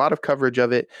because there's a lot of coverage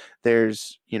of it.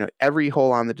 There's, every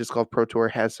hole on the Disc Golf Pro Tour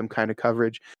has some kind of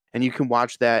coverage, and you can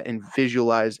watch that and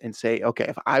visualize and say, okay,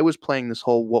 if I was playing this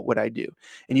hole, what would I do?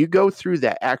 And you go through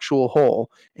that actual hole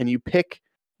and you pick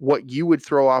what you would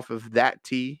throw off of that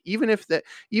tee, even if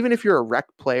you're a rec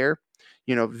player,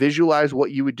 visualize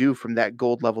what you would do from that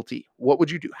gold level tee. What would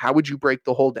you do? How would you break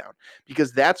the hole down?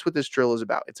 Because that's what this drill is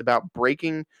about. It's about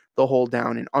breaking the hole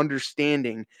down and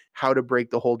understanding how to break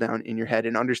the hole down in your head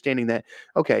and understanding that,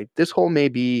 okay, this hole may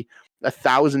be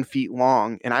 1,000 feet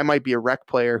long and I might be a rec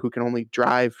player who can only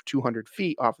drive 200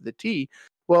 feet off of the tee.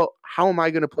 Well, how am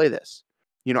I going to play this?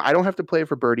 I don't have to play it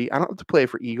for birdie. I don't have to play it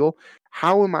for eagle.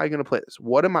 How am I going to play this?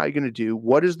 What am I going to do?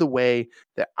 What is the way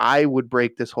that I would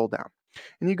break this hole down?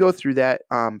 And you go through that.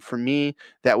 For me,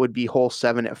 that would be hole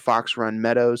 7 at Fox Run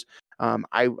Meadows.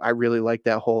 I really like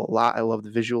that hole a lot. I love the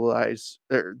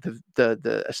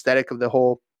the aesthetic of the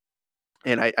hole.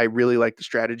 And I really like the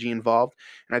strategy involved.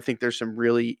 And I think there's some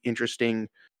really interesting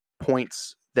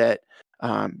points that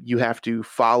you have to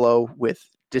follow with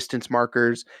distance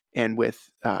markers and with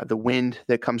the wind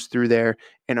that comes through there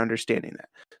and understanding that.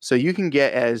 So you can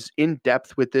get as in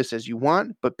depth with this as you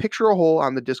want, but picture a hole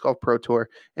on the Disc Golf Pro Tour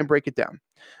and break it down.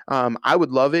 I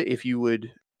would love it if you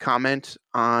would comment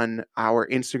on our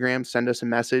Instagram, send us a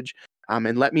message,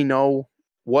 and let me know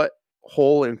what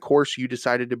hole and course you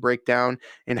decided to break down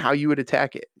and how you would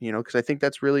attack it, because I think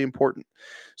that's really important.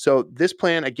 So this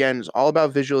plan, again, is all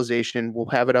about visualization. We'll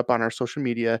have it up on our social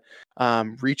media.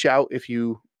 Reach out if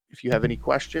you have any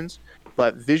questions,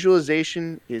 but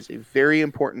visualization is a very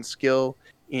important skill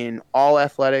in all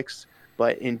athletics,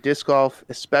 but in disc golf,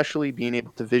 especially being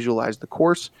able to visualize the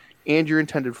course and your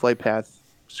intended flight path,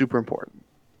 super important.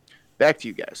 Back to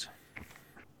you guys.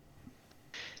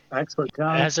 Excellent,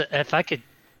 John. If I could,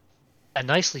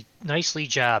 nicely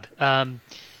job.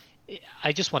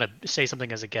 I just want to say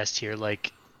something as a guest here.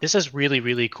 Like, this is really,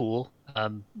 really cool.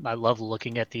 I love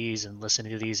looking at these and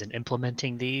listening to these and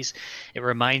implementing these. It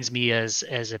reminds me as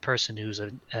a person who's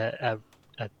a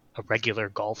regular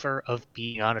golfer of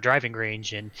being on a driving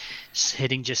range and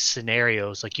hitting just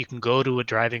scenarios. Like, you can go to a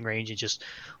driving range and just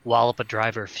wallop a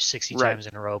driver 60 Right. times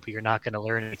in a row, but you're not going to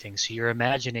learn anything. So you're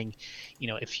imagining,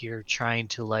 if you're trying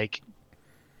to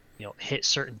hit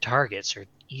certain targets, or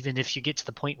even if you get to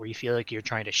the point where you feel like you're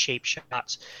trying to shape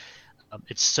shots,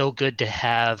 it's so good to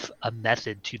have a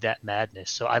method to that madness.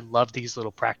 So I love these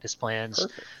little practice plans.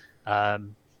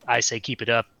 I say keep it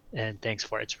up, and thanks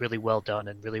for it. It's really well done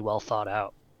and really well thought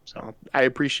out. So I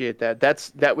appreciate that.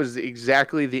 That was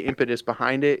exactly the impetus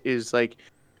behind it, is like,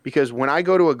 because when I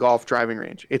go to a golf driving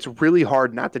range, it's really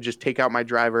hard not to just take out my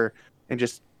driver and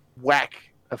just whack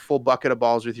a full bucket of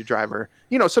balls with your driver.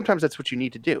 Sometimes that's what you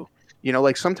need to do.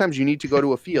 Like sometimes you need to go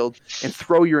to a field and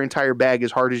throw your entire bag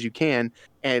as hard as you can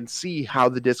and see how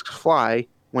the discs fly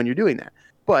when you're doing that.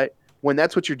 But when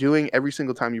that's what you're doing every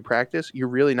single time you practice, you're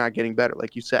really not getting better,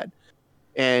 like you said.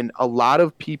 And a lot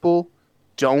of people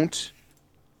don't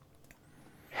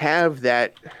have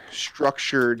that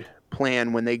structured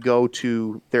plan when they go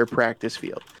to their practice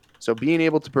field. So being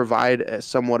able to provide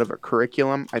somewhat of a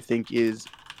curriculum, I think, is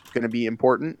going to be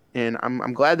important. And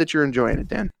I'm glad that you're enjoying it,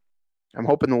 Dan. I'm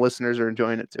hoping the listeners are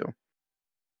enjoying it too.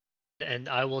 And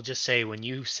I will just say, when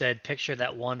you said picture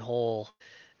that one hole,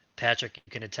 Patrick,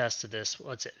 you can attest to this.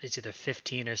 It's either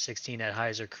 15 or 16 at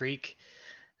Heiser Creek.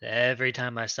 Every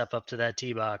time I step up to that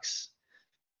tee box,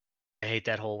 I hate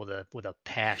that hole with a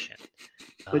passion.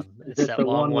 It's that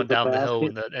long one down the hill,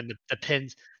 and the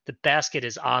pins. The basket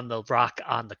is on the rock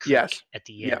on the creek at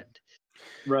the end.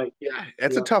 Right. Yeah,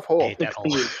 it's a tough hole. I hate that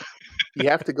hole. You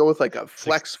have to go with like a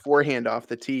flex forehand off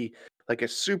the tee, like a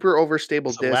super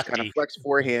overstable disc on a flex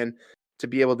forehand to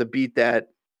be able to beat that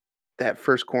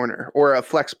first corner, or a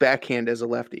flex backhand as a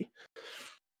lefty.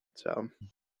 So,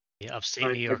 upstate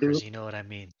New Yorkers, you know what I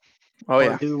mean. Oh or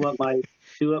yeah. do what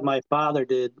my father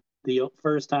did the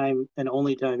first time and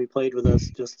only time he played with us.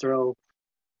 Just throw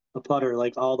a putter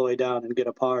like all the way down and get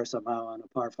a par somehow on a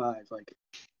par 5. Like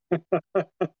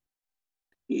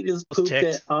he just Was pooped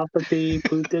it ticked. off the tee,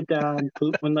 pooped it down,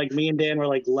 pooped when like me and Dan were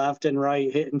like left and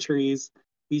right hitting trees.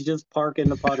 He's just parking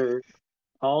the putter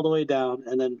all the way down,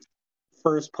 and then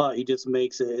first putt he just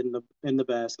makes it in the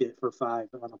basket for 5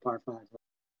 on a par 5.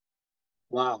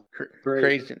 Wow, great.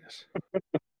 Craziness.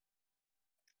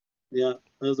 Yeah,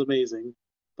 it was amazing.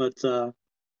 But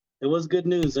it was good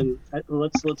news, and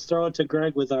let's throw it to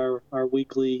Greg with our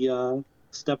weekly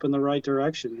step in the right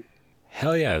direction.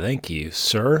 Hell yeah, thank you,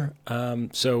 sir.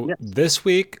 So Yes. this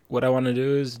week, what I want to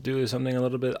do is something a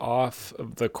little bit off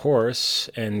of the course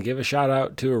and give a shout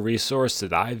out to a resource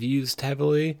that I've used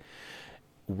heavily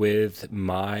with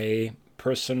my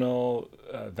personal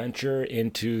venture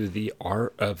into the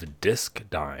art of disc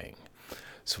dyeing.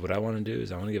 So what I want to do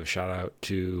is I want to give a shout out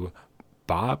to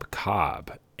Bob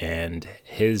Cobb and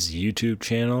his YouTube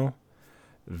channel.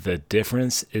 The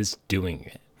Difference is Doing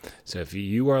It. So if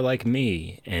you are like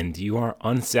me and you are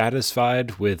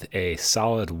unsatisfied with a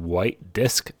solid white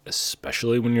disc,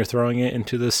 especially when you're throwing it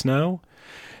into the snow,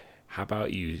 how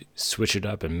about you switch it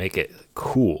up and make it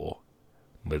cool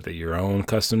with your own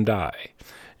custom dye?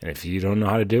 And if you don't know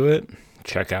how to do it,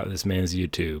 check out this man's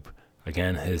YouTube.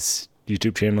 Again, his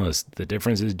YouTube channel is The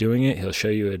Difference is Doing It. He'll show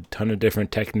you a ton of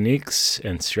different techniques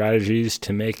and strategies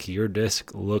to make your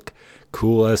disc look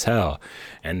cool as hell.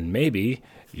 And maybe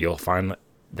you'll find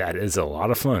that is a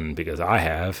lot of fun, because I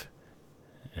have.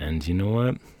 And you know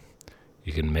what?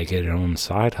 You can make it your own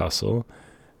side hustle,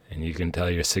 and you can tell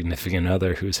your significant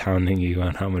other who's hounding you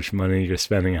on how much money you're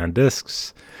spending on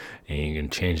discs, and you can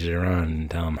change it around and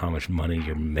tell them how much money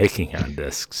you're making on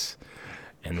discs.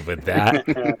 And with that,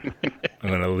 I'm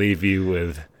going to leave you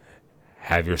with,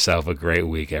 have yourself a great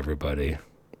week, everybody.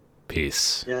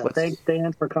 Peace. Yeah, thanks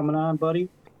Dan for coming on, buddy.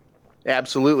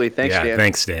 Absolutely. Thanks, Dan.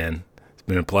 Thanks, Dan. It's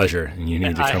been a pleasure, and you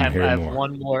need to come here I have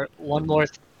more. one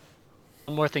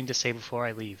more thing to say before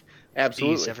I leave.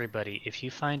 Absolutely. Please, everybody, if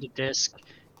you find a disc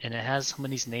and it has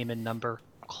somebody's name and number,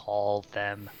 call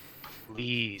them,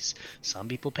 please. Some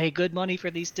people pay good money for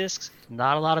these discs.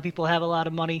 Not a lot of people have a lot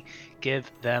of money. Give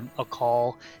them a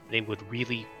call. They would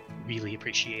really, really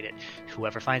appreciate it.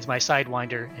 Whoever finds my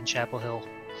Sidewinder in Chapel Hill,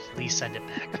 please send it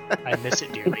back. I miss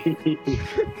it dearly.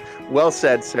 Well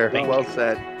said, sir. Thank Well you.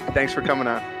 said. Thanks for coming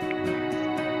on.